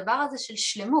את הדבר הזה של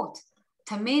שלמות.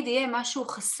 תמיד יהיה משהו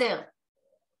חסר.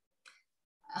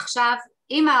 עכשיו,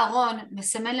 אם הארון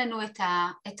מסמן לנו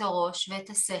את הראש ואת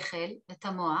השכל, את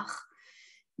המוח,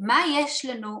 מה יש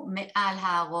לנו מעל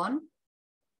הארון?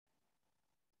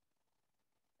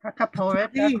 הכפורת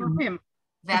והקרובים.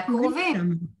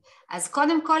 והקרובים. אז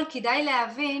קודם כל כדאי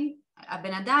להבין,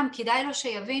 הבן אדם כדאי לו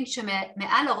שיבין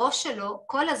שמעל הראש שלו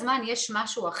כל הזמן יש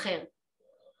משהו אחר,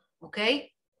 אוקיי?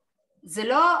 זה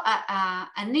לא,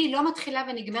 אני לא מתחילה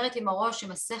ונגמרת עם הראש,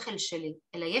 עם השכל שלי,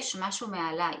 אלא יש משהו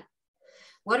מעליי.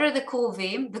 What are the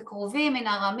קרובים? The קרובים in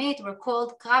Aramית were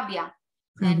called קרביה.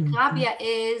 And קרביה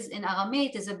is, in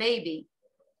Aramית, is a baby.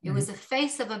 It was the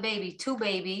face of a baby, two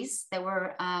babies that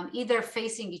were either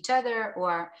facing each other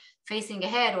or facing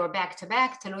ahead or back to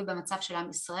back, תלוי במצב של עם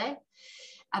ישראל.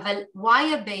 אבל why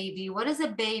a baby? What does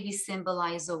a baby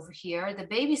symbolize over here? The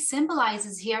baby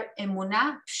symbolizes here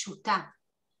אמונה פשוטה.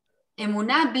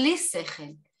 אמונה בלי שכל.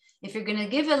 If you're going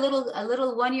to give a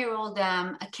little one-year-old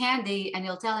a candy and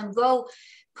you'll tell him, go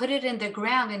put it in the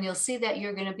ground and you'll see that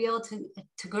you're going to be able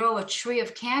to grow a tree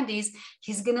of candies,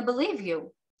 he's going to believe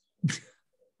you.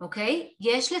 אוקיי?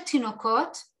 יש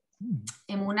לתינוקות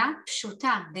אמונה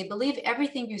פשוטה. They believe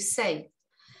everything you say.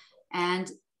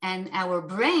 And our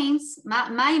brains,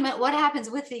 what happens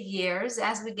with the years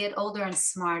as we get older and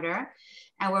smarter,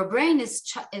 our brain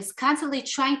is constantly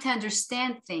trying to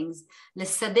understand things,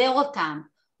 לסדר אותם,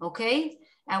 אוקיי?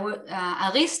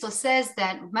 Aristo says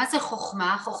that, מה זה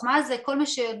חוכמה? חוכמה זה כל מי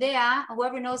שיודע,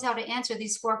 whoever knows how to answer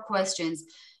these 4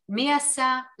 questions. מי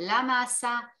עשה? למה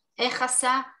עשה? איך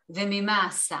עשה וממה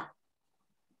עשה,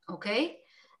 אוקיי?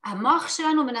 המוח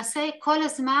שלנו מנסה כל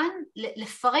הזמן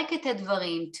לפרק את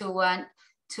הדברים,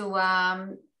 to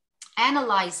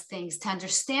analyze things, to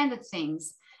understand the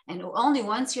things, and only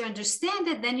once you understand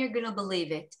it, then you're going to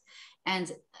believe it.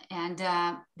 And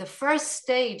the first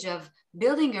stage of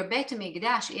building your Beit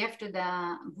HaMikdash after the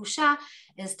Busha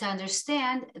is to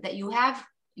understand that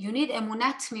you need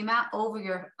emunah tmima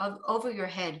over your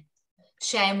head.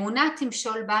 שהאמונה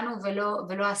תמשול בנו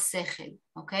ולא השכל,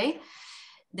 אוקיי?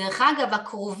 דרך אגב,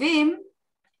 הקרובים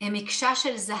הם מקשה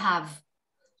של זהב.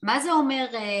 מה זה אומר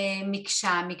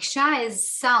מקשה? מקשה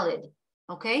is solid,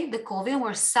 אוקיי? The קרובים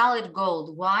were solid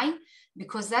gold. Why?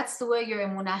 Because that's the way your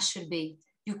אמונה should be.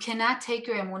 you cannot take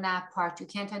your אמונה apart, you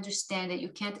can't understand it,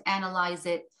 you can't analyze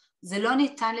it, זה לא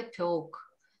ניתן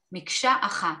לפירוק, מקשה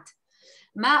אחת.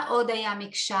 מה עוד היה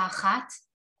מקשה אחת?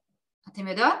 אתם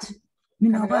יודעות?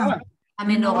 מנורה.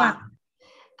 המנורה.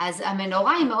 אז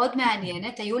המנורה היא מאוד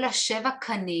מעניינת, היו לה 7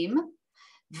 קנים,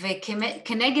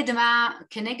 וכנגד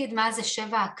מה זה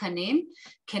 7 הקנים?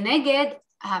 כנגד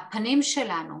הפנים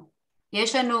שלנו.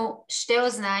 יש לנו 2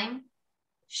 אוזניים,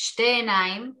 2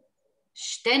 עיניים,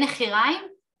 2 נחיריים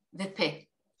ופה.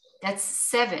 That's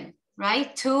 7,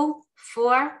 right? 2,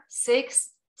 4, 6,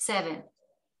 7.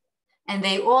 And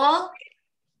they all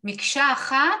מקשה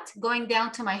אחת going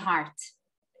down to my heart.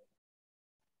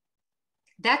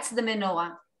 That's the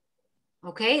menorah.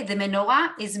 Okay? The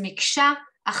menorah is מקשה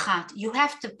אחת. You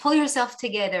have to pull yourself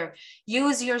together.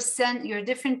 Use your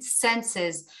different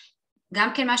senses.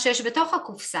 גם כן מה שיש בתוך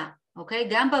הקופסה. Okay?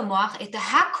 גם במוח. את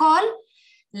הכל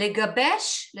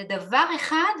לגבש לדבר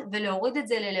אחד ולהוריד את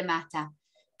זה ללמטה.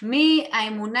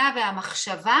 מהאמונה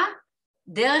והמחשבה,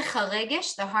 דרך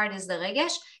הרגש, the heart is the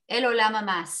רגש, אל עולם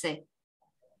המעשה.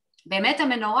 באמת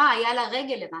המנורה היה לה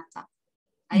רגל למטה.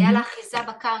 היה לה אחיזה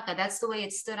בקרקע. That's the way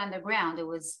it stood on the ground. It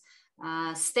was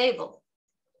stable.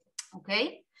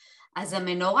 אוקיי? אז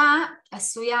המנורה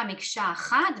עשויה מקשה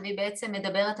אחת, והיא בעצם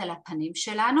מדברת על הפנים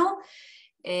שלנו.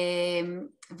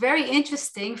 Very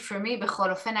interesting for me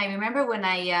בכל אופן. I remember when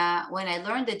I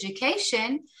learned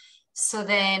education, so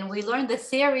then we learned the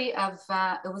theory of,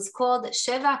 it was called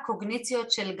 7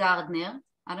 קוגניציות של גרדנר.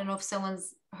 I don't know if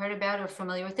someone's heard about or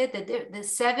familiar with it. The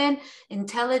 7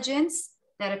 intelligence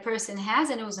that a person has,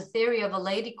 and it was a theory of a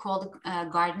lady called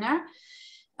Gardner.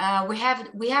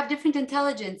 We have different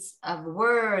intelligence of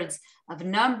words, of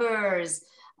numbers,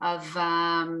 of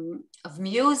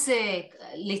music,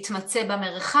 להתמצא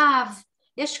במרחב.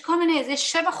 יש כל מיני,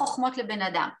 יש 7 חוכמות לבן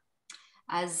אדם.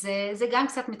 אז זה גם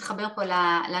קצת מתחבר פה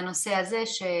לנושא הזה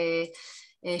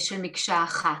של מקשה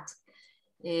אחת.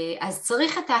 אז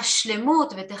צריך את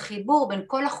השלמות ואת החיבור בין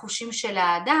כל החושים של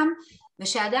האדם,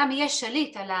 ושהאדם יהיה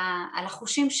שליט על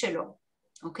החושים שלו,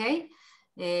 אוקיי?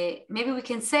 Maybe we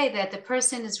can say that the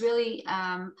person is really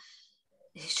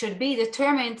should be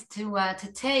determined to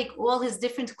take all his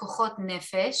different כוחות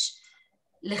נפש,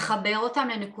 לחבר אותם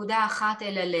לנקודה אחת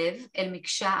אל הלב, אל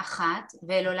מקשה אחת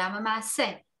ואל עולם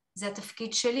המעשה. זה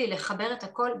התפקיד שלי, לחבר את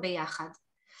הכל ביחד.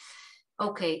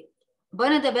 אוקיי, בואו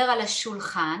נדבר על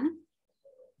השולחן.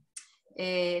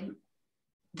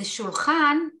 The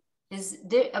שולחן is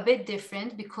a bit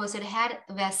different because it had,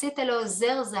 ועשית לו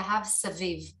זר זהב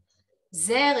סביב.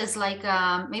 זר is like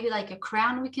maybe like a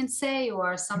crown we can say,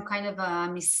 or some kind of a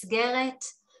מסגרת,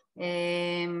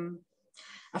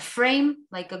 a frame,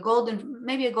 like a golden,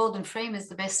 maybe a golden frame is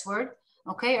the best word,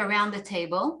 okay, around the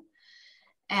table.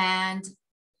 And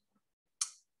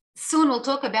soon we'll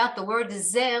talk about the word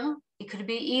zer. It could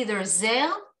be either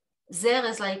zer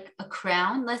is like a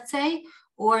crown, let's say,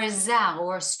 or zar,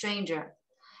 or a stranger.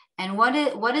 And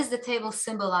what is the table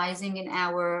symbolizing in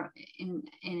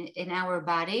our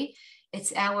body?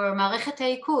 It's our מערכת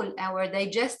העיכול, our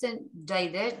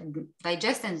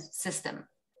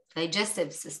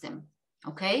digestive system,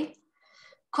 okay?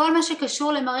 כל מה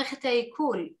שקשור למערכת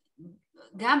העיכול,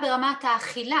 גם ברמת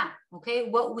האכילה,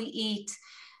 okay? What we eat,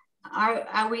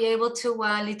 are we able to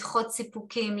לדחות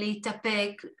סיפוקים,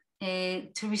 להתאפק,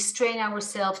 to restrain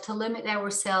ourselves, to limit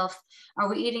ourselves? Are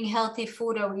we eating healthy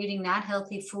food? Are we eating not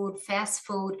healthy food? Fast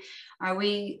food? Are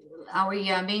we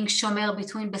being shomer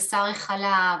between בשר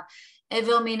וחלב,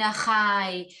 עבר מן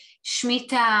החי,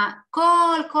 שמיטה?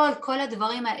 כל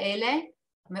הדברים האלה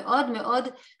מאוד מאוד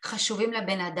חשובים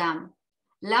לבן אדם.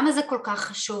 למה זה כל כך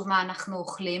חשוב מה אנחנו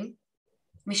אוכלים?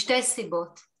 משתי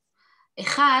סיבות.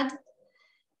 אחד,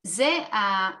 זה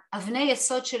אבני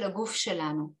יסוד של הגוף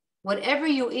שלנו. Whatever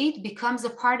you eat becomes a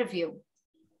part of you.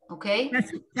 Okay?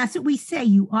 That's what we say.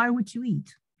 You are what you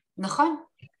eat. נכון.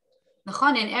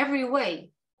 נכון, in every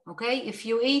way. Okay? If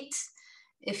you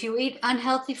eat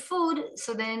unhealthy food,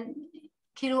 so then,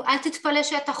 כאילו, אל תתפלא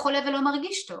שאתה חולה ולא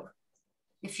מרגיש טוב.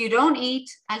 If you don't eat,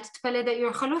 אל תתפלא that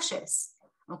you're חלושס.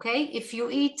 Okay? If you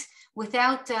eat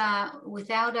without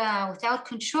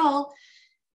control,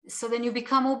 so then you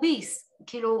become obese.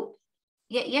 כאילו,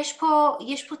 יש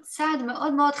פה צעד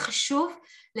מאוד מאוד חשוב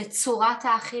לצורת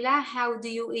האכילה. How do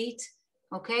you eat?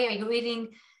 Okay? Are you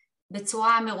eating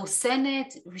בצורה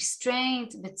מרוסנת,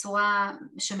 restrained, בצורה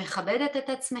שמכבדת את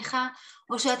עצמך,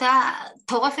 או שאתה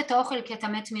טורף את האוכל כי אתה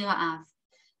מת מרעב?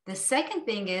 The second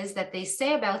thing is that they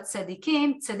say about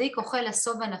צדיקים, צדיק אוכל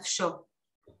לסוב הנפשו.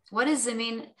 What does it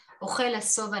mean אוכל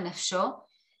לסוב הנפשו?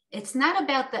 It's not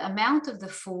about the amount of the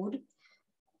food,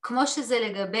 כמו שזה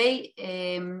לגבי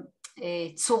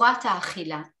צורת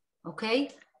האכילה, אוקיי?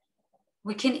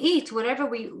 we can eat whatever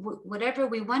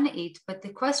we want to eat, but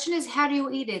the question is, how do you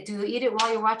eat it? Do you eat it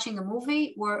while you're watching a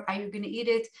movie, or are you going to eat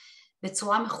it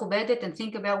בצורה מכובדת and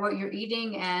think about what you're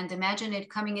eating and imagine it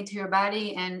coming into your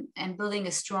body and building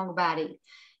a strong body?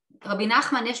 רבי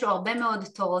נחמן יש לו הרבה מאוד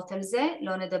תורות על זה,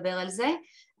 לא נדבר על זה,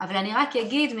 אבל אני רק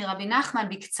אגיד מרבי נחמן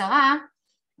בקצרה,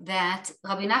 that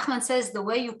רבי נחמן says the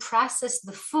way you process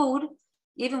the food,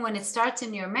 even when it starts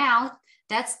in your mouth,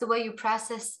 that's the way you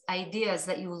process ideas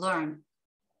that you learn,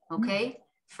 okay?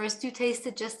 First you taste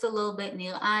it just a little bit,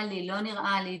 נראה לי, לא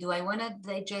נראה לי, do I want to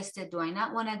digest it, do I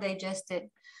not want to digest it?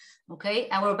 Okay,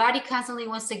 our body constantly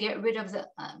wants to get rid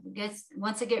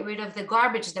of the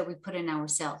garbage that we put in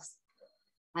ourselves.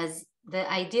 As the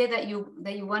idea that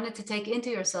you wanted to take into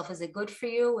yourself, is it good for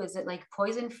you? Is it like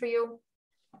poison for you?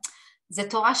 זה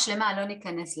תורה שלמה, לא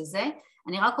ניכנס לזה.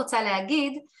 אני רק רוצה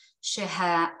להגיד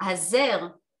שהזר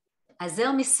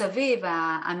מסביב,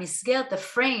 המסגרת, the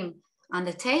frame on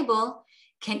the table,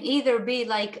 can either be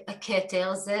like a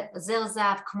כתר, זר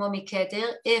זהב כמו מכתר,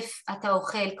 if אתה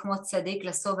אוכל כמו צדיק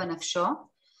לסוב הנפשו,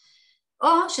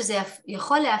 או שזה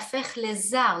יכול להפך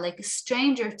לזר, like a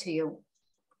stranger to you.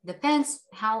 Depends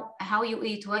how you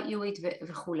eat, what you eat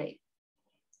וכולי.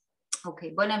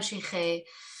 אוקיי, בוא נמשיך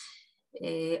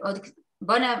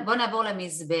בוא נעבור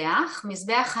למזבח,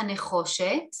 מזבח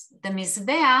הנחושת. The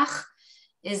מזבח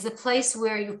is the place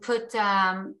where you put,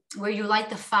 where you light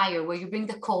the fire, where you bring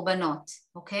the korbanot,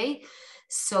 okay?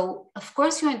 So, of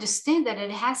course, you understand that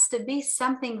it has to be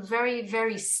something very,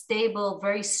 very stable,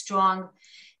 very strong.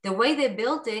 The way they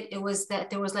built it, it was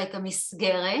that there was like a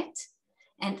misgeret,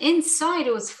 and inside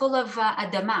it was full of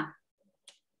adama.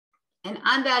 And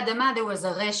on the adama, there was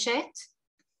a reshet.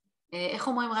 איך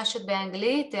אומרים רשת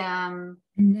באנגלית?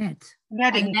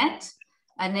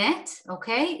 net,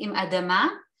 okay? עם אדמה.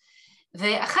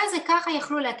 ואחרי זה ככה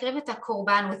יכלו להקריב את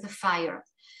הקורבן with a fire.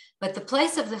 But the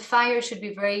place of the fire should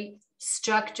be very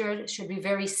structured, should be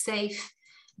very safe,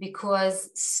 because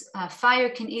fire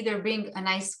can either bring a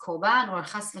nice korban or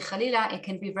חס וחלילה, it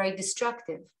can be very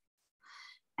destructive.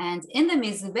 And in the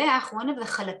mizbeach, one of the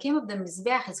חלקים of the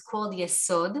mizbeach is called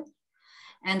yesod.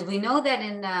 And we know that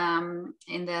in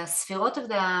the sfirot of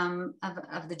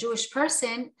the Jewish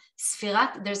person,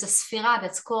 there's a sfira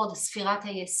that's called sfirat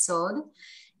hayesod.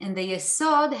 And the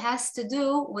yesod has to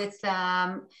do with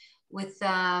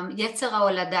יצר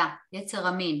ההולדה, יצר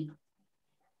המין,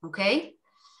 אוקיי?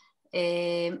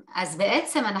 אז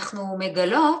בעצם אנחנו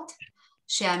מגלות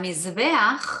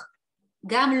שהמזבח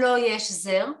גם לא יש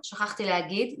זר, שכחתי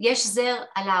להגיד, יש זר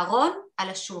על הארון, על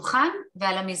השולחן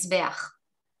ועל המזבח,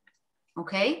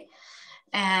 אוקיי?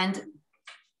 And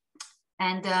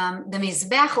the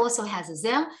מזבח also has a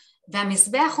זר,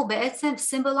 והמזבח הוא בעצם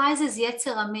symbolizes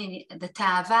יצר המין, the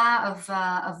תאווה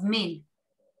of מין,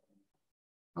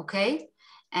 okay?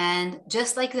 And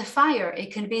just like the fire,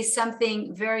 it can be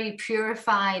something very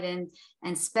purified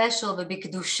and special,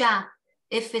 ובקדושה,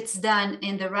 if it's done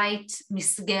in the right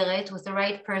מסגרת, with the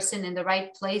right person in the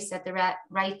right place at the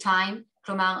right time.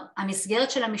 כלומר,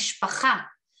 המסגרת של המשפחה,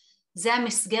 זה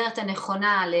המסגרת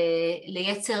הנכונה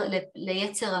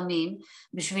ליצר המין,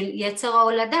 בשביל יצר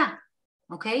ההולדה.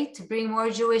 Okay, to bring more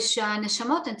Jewish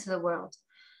נשמות into the world.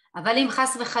 אבל אם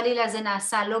חס וחלילה זה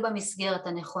נעשה לא במסגרת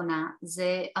הנכונה,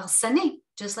 זה הרסני,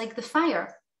 just like the fire.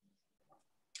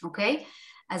 Okay?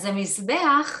 אז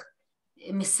המזבח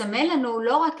מסמל לנו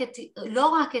לא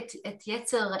רק את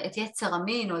יצר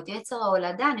המין או את יצר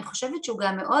ההולדה, אני חושבת שהוא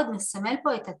גם מאוד מסמל פה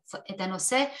את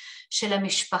הנושא של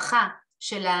המשפחה,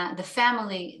 של the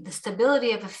family, the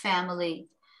stability of a family.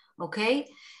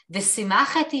 Okay?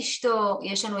 ושימח את אשתו,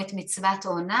 יש לנו את מצוות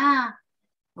עונה,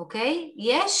 אוקיי?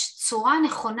 יש צורה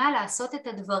נכונה לעשות את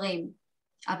הדברים,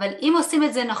 אבל אם עושים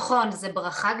את זה נכון, זה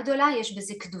ברכה גדולה, יש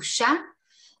בזה קדושה,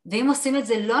 ואם עושים את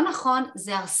זה לא נכון,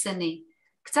 זה הרסני.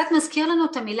 קצת מזכיר לנו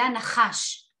את המילה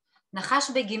נחש. נחש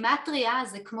בגימטריה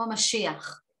זה כמו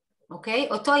משיח, אוקיי?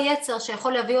 אותו יצר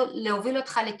שיכול להוביל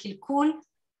אותך לקלקול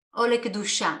או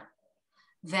לקדושה.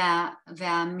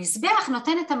 והמזבח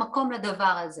נותן את המקום לדבר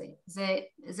הזה.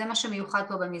 זה מה שמיוחד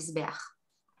פה במזבח,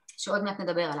 שעוד מעט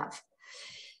נדבר עליו.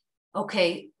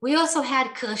 Okay, we also had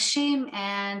קרשים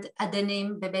and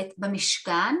אדנים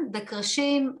במשכן. The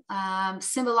קרשים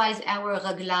symbolize our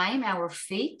רגליים, our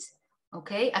feet.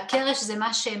 Okay, הקרש זה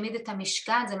מה שהעמיד את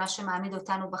המשכן, זה מה שמעמיד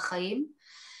אותנו בחיים.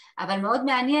 אבל מאוד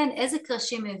מעניין איזה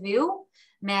קרשים הביאו?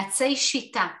 מעצי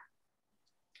שיטה.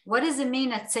 What does it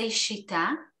mean עצי שיטה?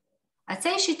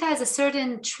 עצי שיטה is a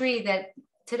certain tree that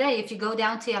today if you go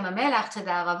down to ים המלח, to the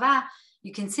ערבה,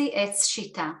 you can see עץ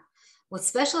שיטה. What's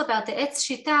special about the עץ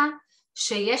שיטה,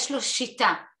 שיש לו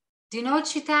שיטה. Do you know what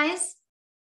שיטה is?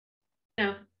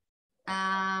 No.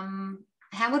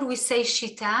 how would we say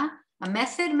shita? A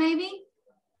method maybe?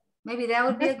 Maybe that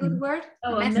would be a good word.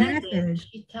 Oh, a method.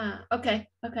 Shita. Okay.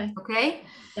 Okay?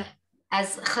 Yeah.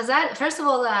 אז חז"ל, first of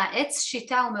all, עץ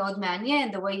שיטה הוא מאוד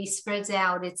מעניין, the way he spreads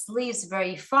out its leaves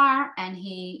very far, and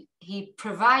he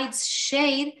provides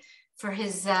shade for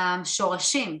his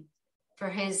שורשים, for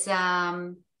his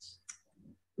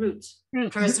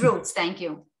roots, thank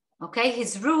you. Okay,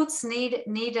 his roots need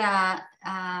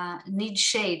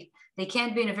shade. They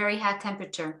can't be in a very high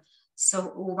temperature. So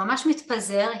הוא ממש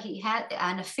מתפזר,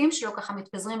 הענפים שלו ככה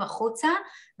מתפזרים החוצה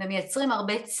ומייצרים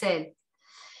הרבה צל.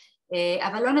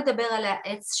 אבל לא נדבר על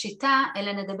העץ שיטה,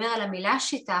 אלא נדבר על המילה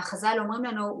שיטה. חז"ל אומרים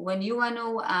לנו,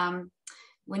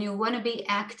 when you want to be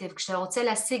active, כשאתה רוצה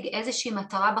להשיג איזושהי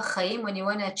מטרה בחיים, when you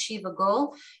want to achieve a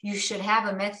goal, you should have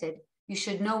a method. You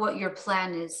should know what your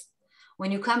plan is.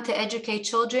 When you come to educate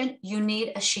children, you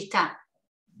need a שיטה.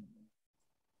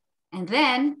 And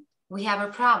then we have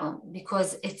a problem because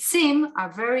etzim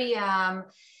are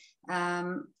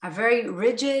very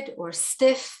rigid or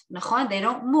stiff, נכון? They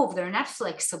don't move, they're not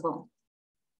flexible.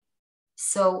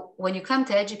 So when you come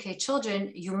to educate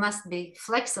children, you must be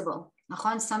flexible,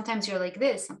 נכון? Sometimes you're like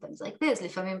this, sometimes like this,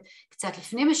 לפעמים קצת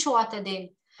לפנים משורת הדין.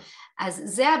 אז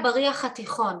זה הבריח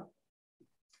התיכון.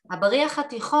 הבריח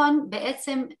התיכון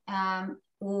בעצם,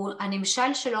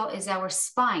 הנמשל שלו is our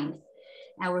spine.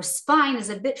 Our spine is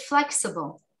a bit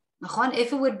flexible, נכון?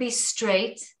 If it would be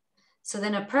straight, so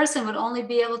then a person would only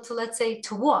be able to, let's say,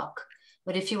 to walk.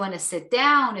 But if you want to sit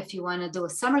down, if you want to do a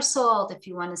somersault, if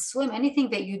you want to swim, anything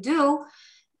that you do,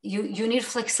 you need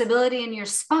flexibility in your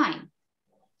spine.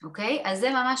 Okay? אז זה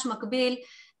ממש מקביל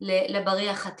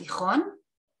לבריח התיכון.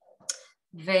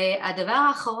 והדבר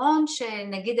האחרון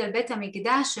שנגיד על בית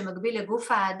המקדש שמקביל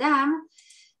לגוף האדם,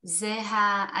 זה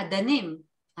האדנים.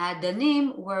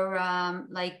 האדנים were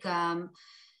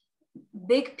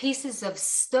big pieces of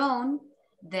stone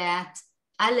that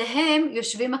עליהם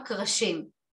יושבים הקרשים,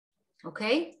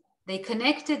 okay? They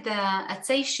connected the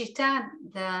עצי שיטה,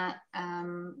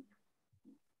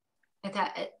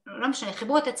 לא משנה,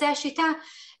 חיברו את עצי השיטה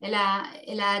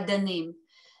אל האדנים,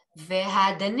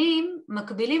 והאדנים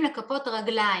מקבילים לכפות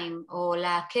רגליים או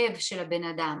לעקב של הבן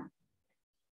אדם,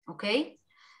 okay?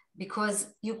 Because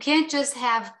you can't just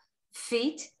have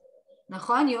feet,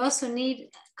 נכון? You also need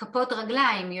כפות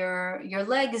רגליים, your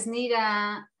legs need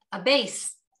a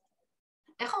base.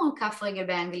 איך אומרים כף רגל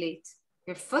באנגלית?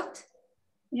 Your foot?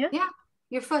 Yeah,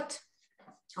 your foot.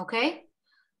 Okay?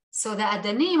 So the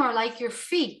adanim are like your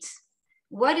feet.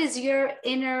 What is your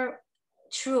inner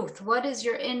truth? What is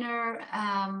your inner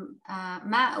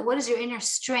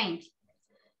strength?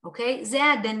 Okay? זה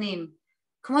האדנים.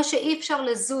 כמו שאי אפשר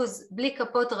לזוז בלי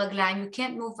כפות רגליים, you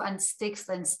can't move on sticks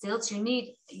and stilts, you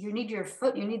need your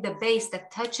foot, you need the base that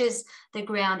touches the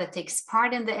ground, that takes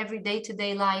part in the everyday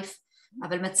to-day life,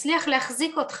 אבל מצליח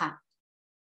להחזיק אותך.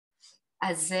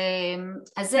 אז זה...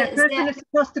 That person is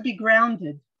supposed to be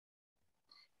grounded.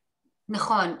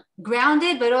 נכון,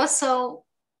 grounded, but also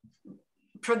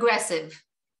progressive,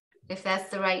 if that's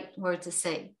the right word to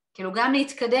say. כאילו גם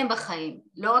להתקדם בחיים,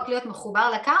 לא רק להיות מחובר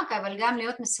לקרקע, אבל גם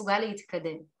להיות מסוגל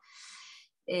להתקדם.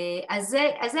 אז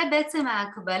זה בעצם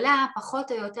ההקבלה,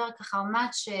 פחות או יותר ככה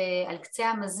ממש על קצה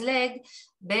המזלג,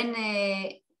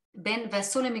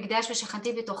 ועשו למקדש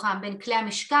ושכנתי בתוכם, בין כלי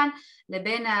המשכן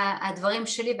לבין הדברים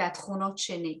שלי והתכונות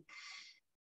שלי.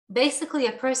 Basically,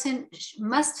 a person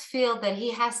must feel that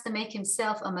he has to make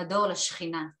himself a מדור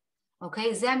לשכינה.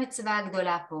 אוקיי? זה המצווה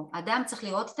הגדולה פה. אדם צריך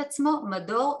לראות את עצמו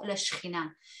מדור לשכינה.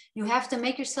 You have to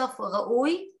make yourself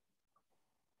ראוי,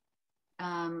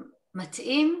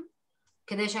 מתאים,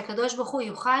 כדי שהקדוש ברוך הוא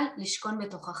יוכל לשכון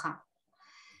בתוכך.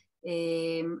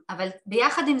 אבל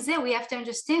ביחד עם זה, we have to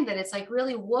understand that it's like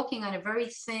really walking on a very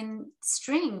thin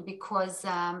string, because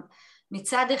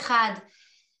מצד אחד,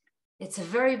 it's a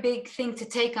very big thing to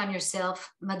take on yourself,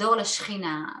 מדור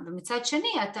לשכינה, ומצד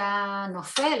שני אתה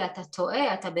נופל, אתה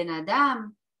טועה, אתה בן אדם,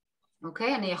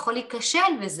 אוקיי? אני יכול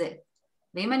להיכשל בזה,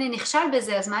 ואם אני נכשל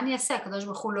בזה, אז מה אני אעשה? הקדוש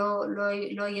ברוך הוא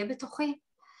לא יהיה בתוכי.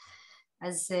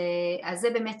 אז זה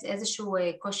באמת איזשהו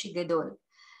קושי גדול.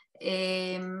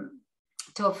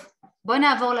 טוב, בוא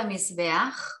נעבור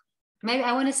למזבח. Maybe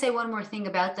I want to say one more thing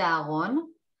about the הארון.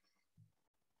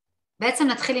 בעצם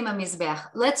נתחיל עם המזבח.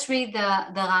 Let's read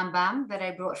the Rambam that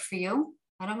I brought for you.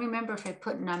 I don't remember if I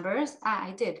put numbers.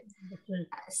 I did.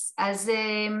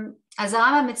 אז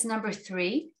הרמב"ם it's number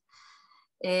 3.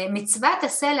 מצוות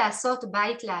עשה לעשות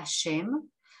בית להשם,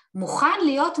 מוכן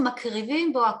להיות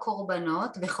מקריבים בו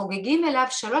הקורבנות וחוגגים אליו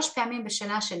 3 פעמים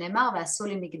בשנה שנאמר ועשו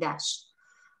לי מקדש.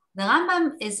 The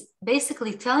Rambam is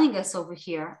basically telling us over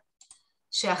here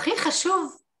שהכי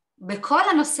חשוב בכל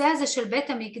הנושא הזה של בית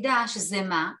המקדש זה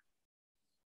מה?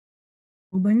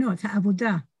 קורבנות,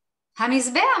 העבודה.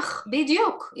 המזבח,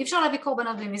 בדיוק. אי אפשר להביא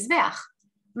קורבנות במזבח.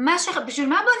 בשביל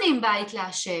מה בונים בית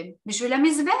להשם? בשביל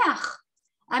המזבח.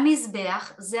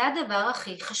 המזבח זה הדבר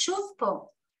הכי חשוב פה,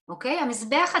 אוקיי?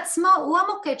 המזבח עצמו הוא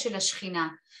המוקד של השכינה.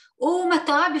 הוא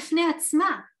מטרה בפני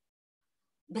עצמה.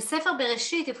 בספר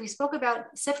בראשית, if we spoke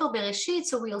about ספר בראשית,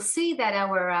 so we'll see that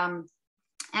our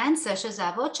ancestors,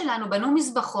 האבות שלנו, בנו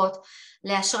מזבחות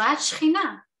להשראת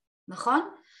שכינה, נכון?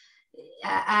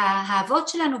 האבות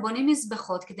שלנו בונים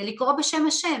מזבחות כדי לקרוא בשם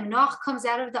השם. נוח comes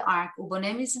out of the ark, הוא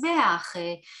בונה מזבח.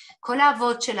 כל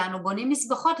האבות שלנו בונים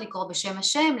מזבחות לקרוא בשם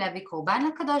השם, להביא קורבן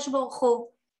לקדוש ברוך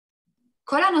הוא.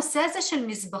 כל הנושא הזה של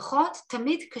מזבחות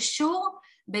תמיד קשור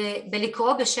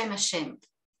בלקרוא בשם השם.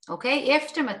 אוקיי?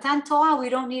 After מתן תורה,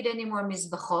 we don't need any more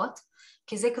מזבחות,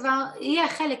 כי זה כבר יהיה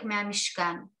חלק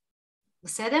מהמשכן.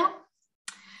 בסדר?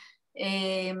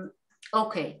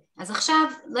 אוקיי, אז עכשיו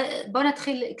בואו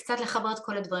נתחיל קצת לחבר את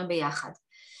כל הדברים ביחד.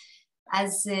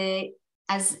 אז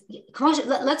כמו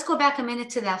let's go back a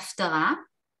minute to the הפטרה.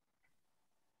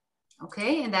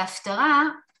 אוקיי, in the הפטרה,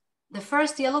 the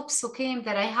first yellow פסוקים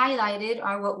that I highlighted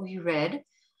are what we read.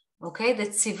 אוקיי,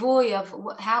 the ציווי of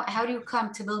how do you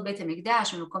come to build בית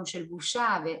המקדש, במקום של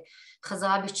בושה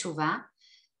וחזרה בתשובה.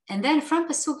 And then from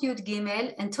פסוק י'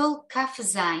 ג' until כ'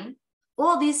 ז',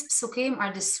 all these פסוקים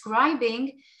are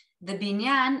describing the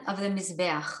בניין of the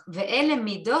מזבח, ואלה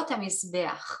מידות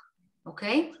המזבח,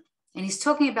 okay? And he's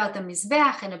talking about the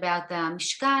מזבח and about the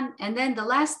משכן, and then the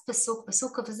last פסוק,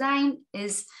 פסוק כ"ז,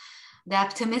 is the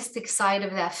optimistic side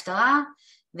of the הפטרה,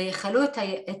 ויחלו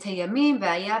את הימים,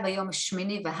 והיה ביום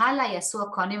השמיני והלאה, יעשו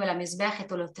הכהנים על המזבח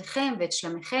את עולותיכם ואת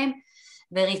שלמיכם,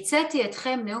 וריציתי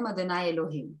אתכם נאום אדוני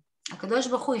אלוהים. הקדוש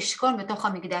ברוך הוא ישכון בתוך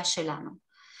המקדש שלנו.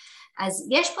 אז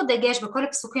יש פה דגש בכל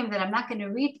הפסוקים, that I'm not going to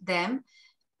read them,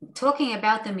 talking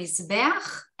about the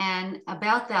מזבח and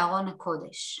about the ארון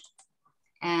הקודש.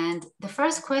 And the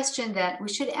first question that we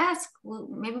should ask, well,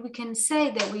 maybe we can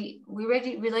say that we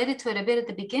already related to it a bit at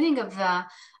the beginning of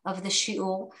the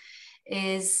shiur,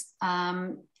 is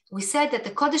we said that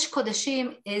the Kodesh Kodashim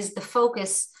is the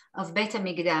focus of בית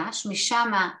המקדש,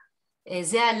 משם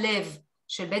זה הלב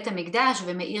של בית המקדש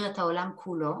ומאיר את העולם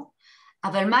כולו,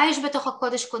 אבל מה יש בתוך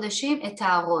הקודש קודשים? את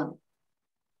הארון.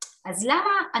 אז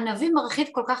למה הנביא מרחיב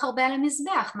כל כך הרבה על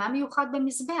המזבח? מה מיוחד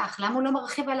במזבח? למה הוא לא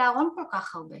מרחיב על הארון כל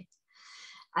כך הרבה?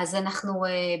 אז אנחנו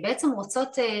בעצם רוצות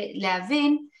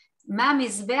להבין מה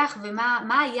המזבח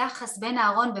ומה היחס בין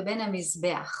הארון ובין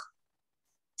המזבח.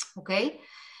 אוקיי?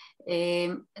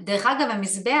 דרך אגב,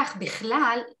 המזבח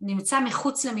בכלל נמצא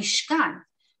מחוץ למשכן.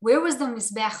 Where was the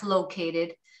מזבח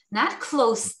located? Not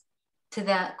close to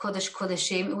the Kodesh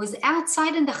Kodashim. It was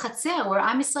outside in the Chatzer where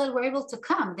Am Yisrael were able to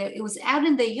come. It was out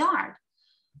in the yard.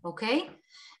 Okay?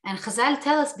 And Chazal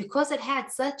tell us because it had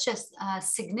such a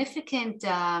significant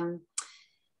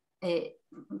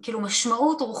כאילו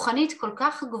משמעות רוחנית כל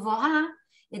כך גבוהה,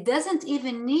 it doesn't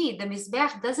even need, the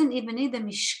מזבח doesn't even need the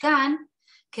משכן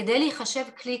כדי להיחשב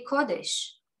כלי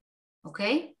קודש.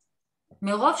 אוקיי?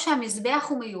 מרוב שהמזבח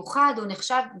הוא מיוחד, הוא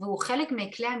נחשב והוא חלק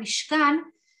מכלי המשכן,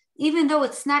 even though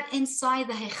it's not inside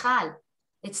the היכל,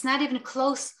 it's not even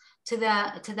close to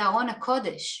the ארון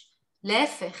הקודש.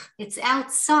 להפך, it's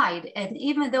outside, and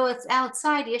even though it's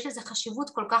outside, יש לזה חשיבות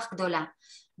כל כך גדולה.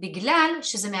 בגלל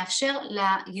שזה מאפשר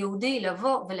ליהודי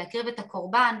לבוא ולהקריב את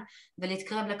הקורבן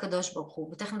ולהתקרב לקדוש ברוך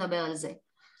הוא, ותכף נדבר על זה.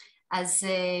 אז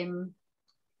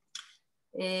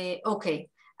אוקיי,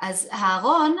 אז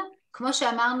הארון, כמו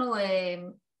שאמרנו,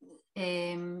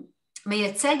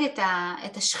 מייצג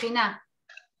את השכינה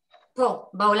פה,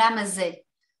 בעולם הזה.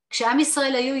 כשעם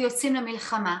ישראל היו יוצאים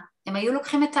למלחמה, הם היו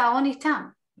לוקחים את הארון איתם,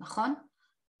 נכון?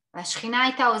 והשכינה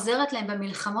הייתה עוזרת להם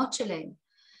במלחמות שלהם.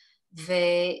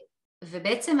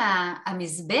 ובעצם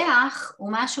המזבח הוא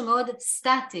משהו מאוד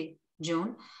סטטי,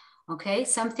 ג'ון, okay?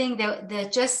 Something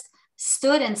that just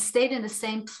stood and stayed in the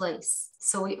same place.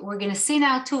 So we're going to see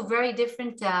now two very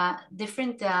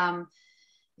different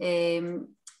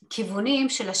כיוונים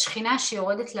של השכינה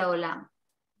שיורדת לעולם.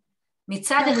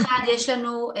 מצד אחד יש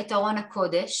לנו את ארון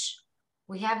הקודש,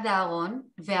 we have the ארון,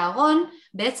 והארון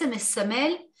בעצם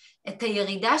מסמל את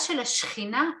הירידה של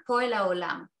השכינה פה אל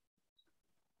העולם.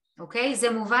 אוקיי?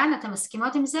 זה מובן? אתם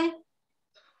מסכימות עם זה?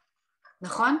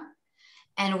 נכון?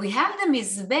 And we have the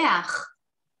מזבח,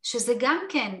 שזה גם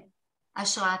כן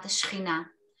השראת השכינה.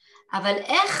 אבל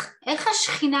איך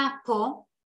השכינה פה?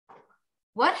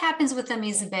 What happens with the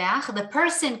מזבח? The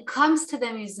person comes to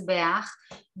the מזבח,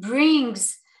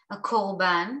 brings a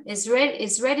korban,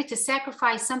 is ready to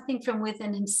sacrifice something from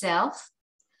within himself,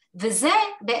 וזה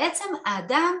בעצם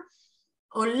האדם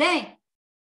עולה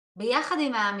ביחד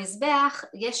עם המזבח.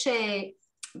 יש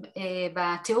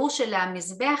בתיאור של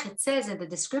המזבח, it says, in the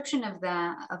description of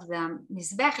the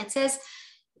מזבח, it says,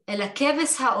 אל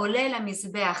הכבש העולה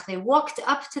למזבח. They walked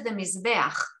up to the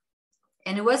מזבח.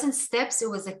 And it wasn't steps, it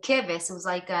was a כבש. It was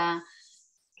like a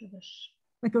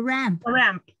ramp.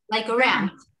 Like a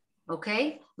ramp,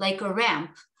 okay? Like a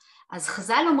ramp. אז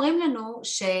חז"ל אומרים לנו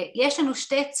שיש לנו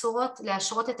שתי צורות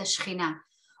להשרות את השכינה.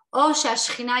 או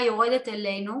שהשכינה יורדת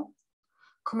אלינו,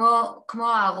 כמו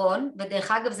הארון,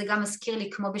 ודרך אגב זה גם מזכיר לי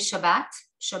כמו בשבת,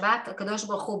 שבת הקדוש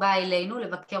ברוך הוא בא אלינו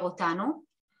לבקר אותנו,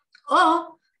 או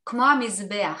כמו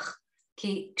המזבח,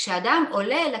 כי כשאדם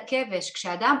עולה אל הכבש,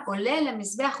 כשאדם עולה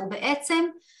למזבח, הוא בעצם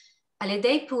על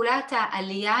ידי פעולת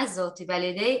העלייה הזאת ועל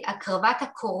ידי הקרבת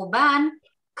הקורבן,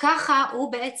 ככה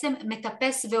הוא בעצם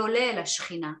מטפס ועולה אל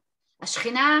השכינה.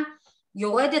 השכינה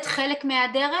יורדת חלק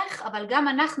מהדרך, אבל גם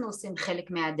אנחנו עושים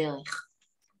חלק מהדרך.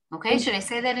 Okay, should I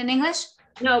say that in English?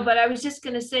 No, but I was just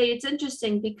going to say it's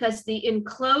interesting because the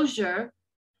enclosure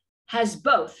has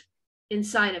both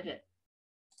inside of it.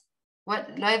 What?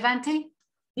 לא הבנתי?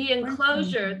 The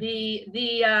enclosure, the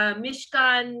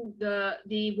Mishkan,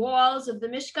 the walls of the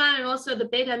Mishkan, and also the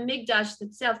Beit HaMikdash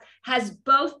themselves has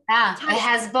both. It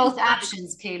has both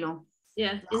options, כאילו.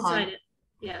 Yeah, inside it.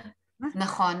 Yeah.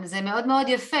 נכון, זה מאוד מאוד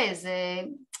יפה. זה,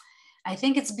 I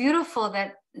think it's beautiful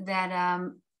that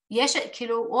יש,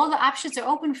 כאילו, all the options are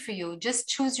open for you. Just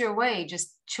choose your way. Just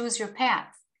choose your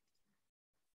path.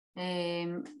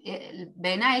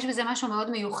 בעיניי יש בזה משהו מאוד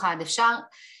מיוחד. אפשר,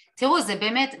 תראו, זה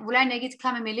באמת, אולי אני אגיד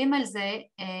כמה מילים על זה.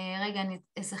 רגע, אני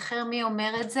אזכר מי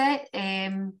אומר את זה.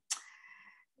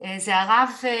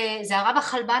 זה הרב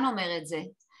החלבן אומר את זה.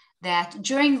 That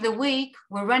during the week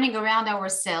we're running around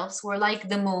ourselves. We're like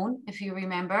the moon, if you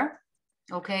remember.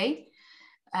 Okay.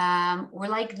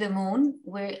 We're like the moon.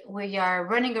 We are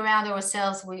running around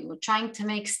ourselves. We're trying to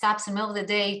make stops in the middle of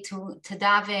the day to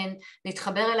daven,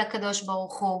 להתחבר אל הקדוש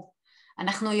ברוך הוא.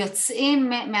 אנחנו יוצאים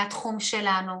מהתחום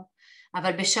שלנו,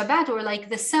 אבל בשבת we're like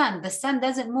the sun. The sun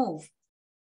doesn't move.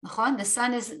 נכון? The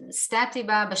sun is static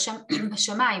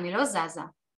בשמיים, היא לא זזה.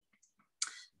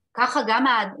 ככה גם,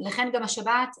 לכן גם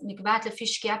השבת נקבעת לפי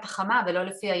שקיעת החמה ולא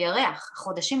לפי הירח,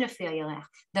 החודשים לפי הירח.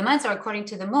 The months are according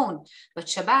to the moon, but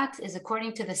Shabbat is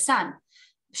according to the sun.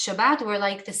 Shabbat we're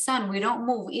like the sun, we don't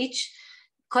move,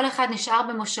 כל אחד נשאר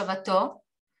במושבתו,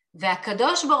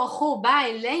 והקדוש ברוך הוא בא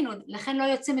אלינו, לכן לא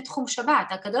יוצאים מתחום שבת,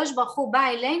 הקדוש ברוך הוא בא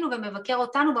אלינו ומבקר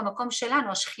אותנו במקום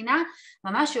שלנו, השכינה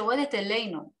ממש יורדת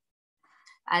אלינו.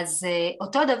 אז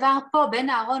אותו דבר פה בין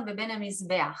הארון ובין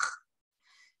המזבח.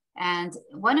 And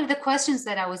one of the questions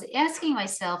that I was asking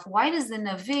myself, why does the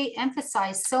Navi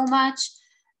emphasize so much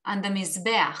on the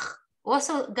מזבח?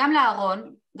 Also,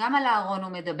 גם על הארון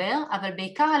הוא מדבר, אבל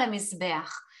בעיקר על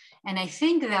המזבח. And I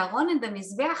think the הארון and the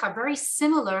מזבח are very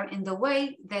similar in the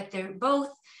way that they're both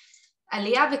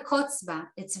עלייה וקוץ בה.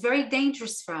 It's very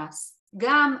dangerous for us.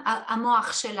 גם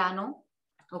המוח שלנו,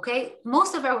 okay?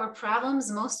 Most of our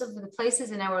problems, most of the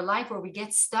places in our life where we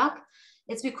get stuck,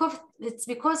 it's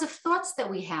because of thoughts that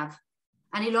we have.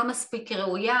 אני לא מספיק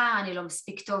ראויה, אני לא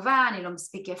מספיק טובה, אני לא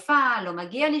מספיק יפה, לא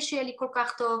מגיע לי שיהיה לי כל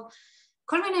כך טוב,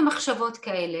 כל מיני מחשבות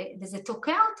כאלה, וזה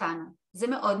תוקע אותנו, זה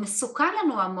מאוד מסוכן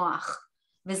לנו המוח,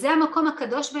 וזה המקום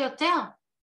הקדוש ביותר,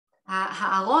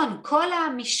 הארון, כל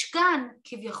המשכן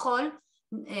כביכול,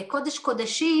 קודש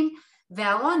קודשים,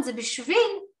 והארון זה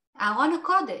בשביל הארון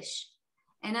הקודש.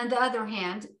 And on the other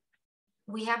hand,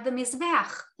 we have the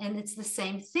מזבח, and it's the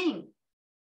same thing.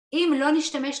 אם לא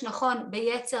נשתמש נכון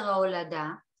ביצר ההולדה,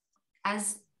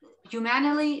 אז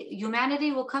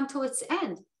humanity will come to its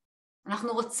end.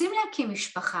 אנחנו רוצים להקים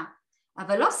משפחה,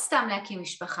 אבל לא סתם להקים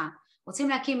משפחה. רוצים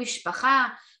להקים משפחה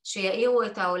שיעירו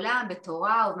את העולם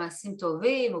בתורה ובמעשים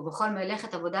טובים ובכל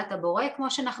מלאכת עבודת הבורא,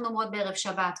 כמו שאנחנו אומרות בערב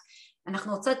שבת.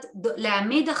 אנחנו רוצות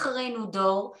להעמיד אחרינו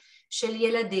דור של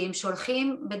ילדים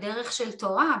שהולכים בדרך של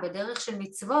תורה, בדרך של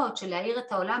מצוות, של להאיר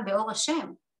את העולם באור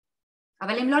השם.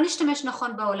 אבל אם לא נשתמש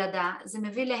נכון בהולדה, זה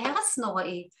מביא להרס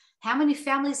נוראי. How many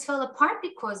families fell apart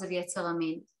because of יצר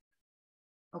המין?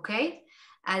 אוקיי?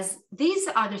 אז these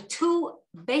are the two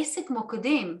basic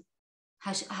מוקדים,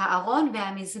 הארון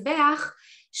והמזבח,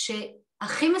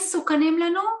 שהכי מסוכנים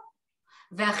לנו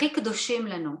והכי קדושים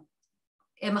לנו.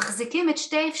 הם מחזיקים את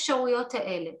שתי אפשרויות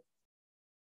האלה.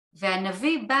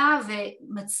 והנביא בא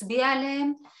ומצביע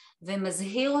עליהם,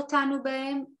 ומזהיר אותנו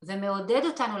בהם, ומעודד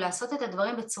אותנו לעשות את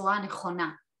הדברים בצורה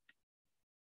הנכונה.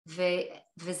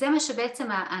 וזה מה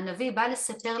שבעצם הנביא בא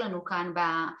לספר לנו כאן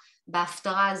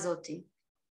בהפטרה הזאת.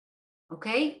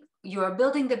 אוקיי? You are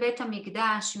building the בית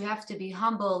המקדש, you have to be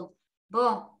humble.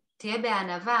 בוא, תהיה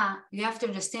בענווה. You have to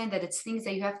understand that it's things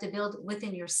that you have to build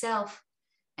within yourself.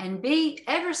 And be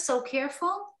ever so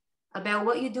careful about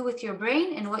what you do with your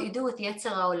brain and what you do with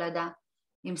יצר ההולדה,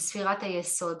 עם ספירת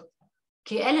היסוד.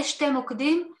 כי אלה שתי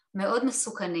מוקדים מאוד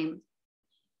מסוכנים.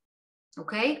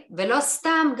 אוקיי? ולא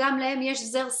סתם גם להם יש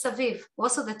זר סביב.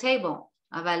 Also the table.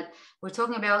 אבל we're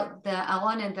talking about the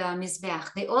ארון and the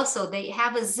מזבח. They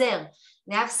have a זר.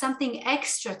 They have something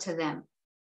extra to them.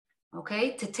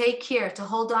 Okay? To take care, to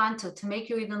hold on to make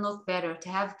you even look better. To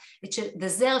have, the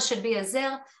זר should be a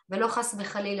זר, ולא חס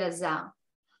וחלילה זר.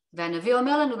 והנביא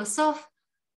אומר לנו בסוף,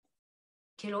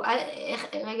 כאילו,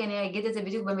 רגע אני אגיד את זה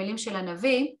בדיוק במילים של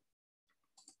הנביא,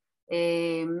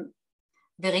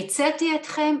 וריציתי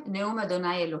אתכם נאום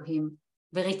אדוני אלוהים.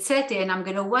 וריציתי, and I'm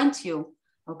gonna want you,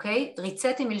 אוקיי?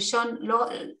 ריציתי מלשון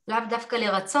לאו דווקא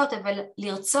לרצות, אבל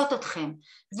לרצות אתכם.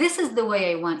 This is the way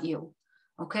I want you,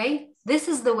 אוקיי? This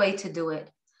is the way to do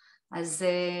it. אז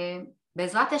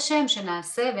בעזרת השם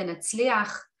שנעשה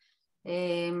ונצליח,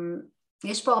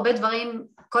 יש פה הרבה דברים,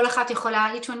 כל אחת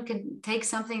יכולה, each one can take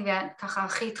something וככה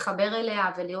הכי יתחבר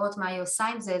אליה ולראות מה היא עושה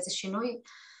עם זה, איזה שינוי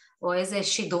או איזה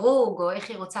שדרוג או איך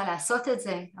היא רוצה לעשות את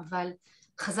זה, אבל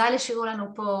חז"ל השאירו לנו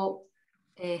פה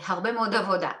הרבה מאוד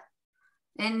עבודה,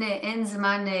 אין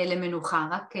זמן למנוחה,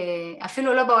 רק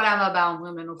אפילו לא בעולם הבא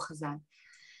אומרים לנו חז"ל.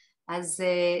 אז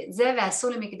זה ועשו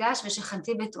למקדש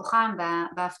ושכנתי בתוכם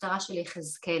בהפטרה של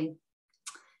יחזקאל.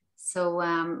 So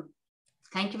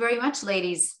thank you very much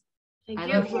ladies. I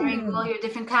love hearing all your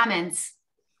different comments.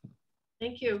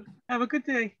 Thank you. Have a good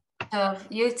day. טוב,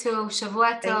 you too, שבוע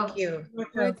טוב. Thank you.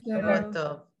 שבוע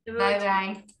טוב. ביי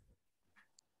ביי.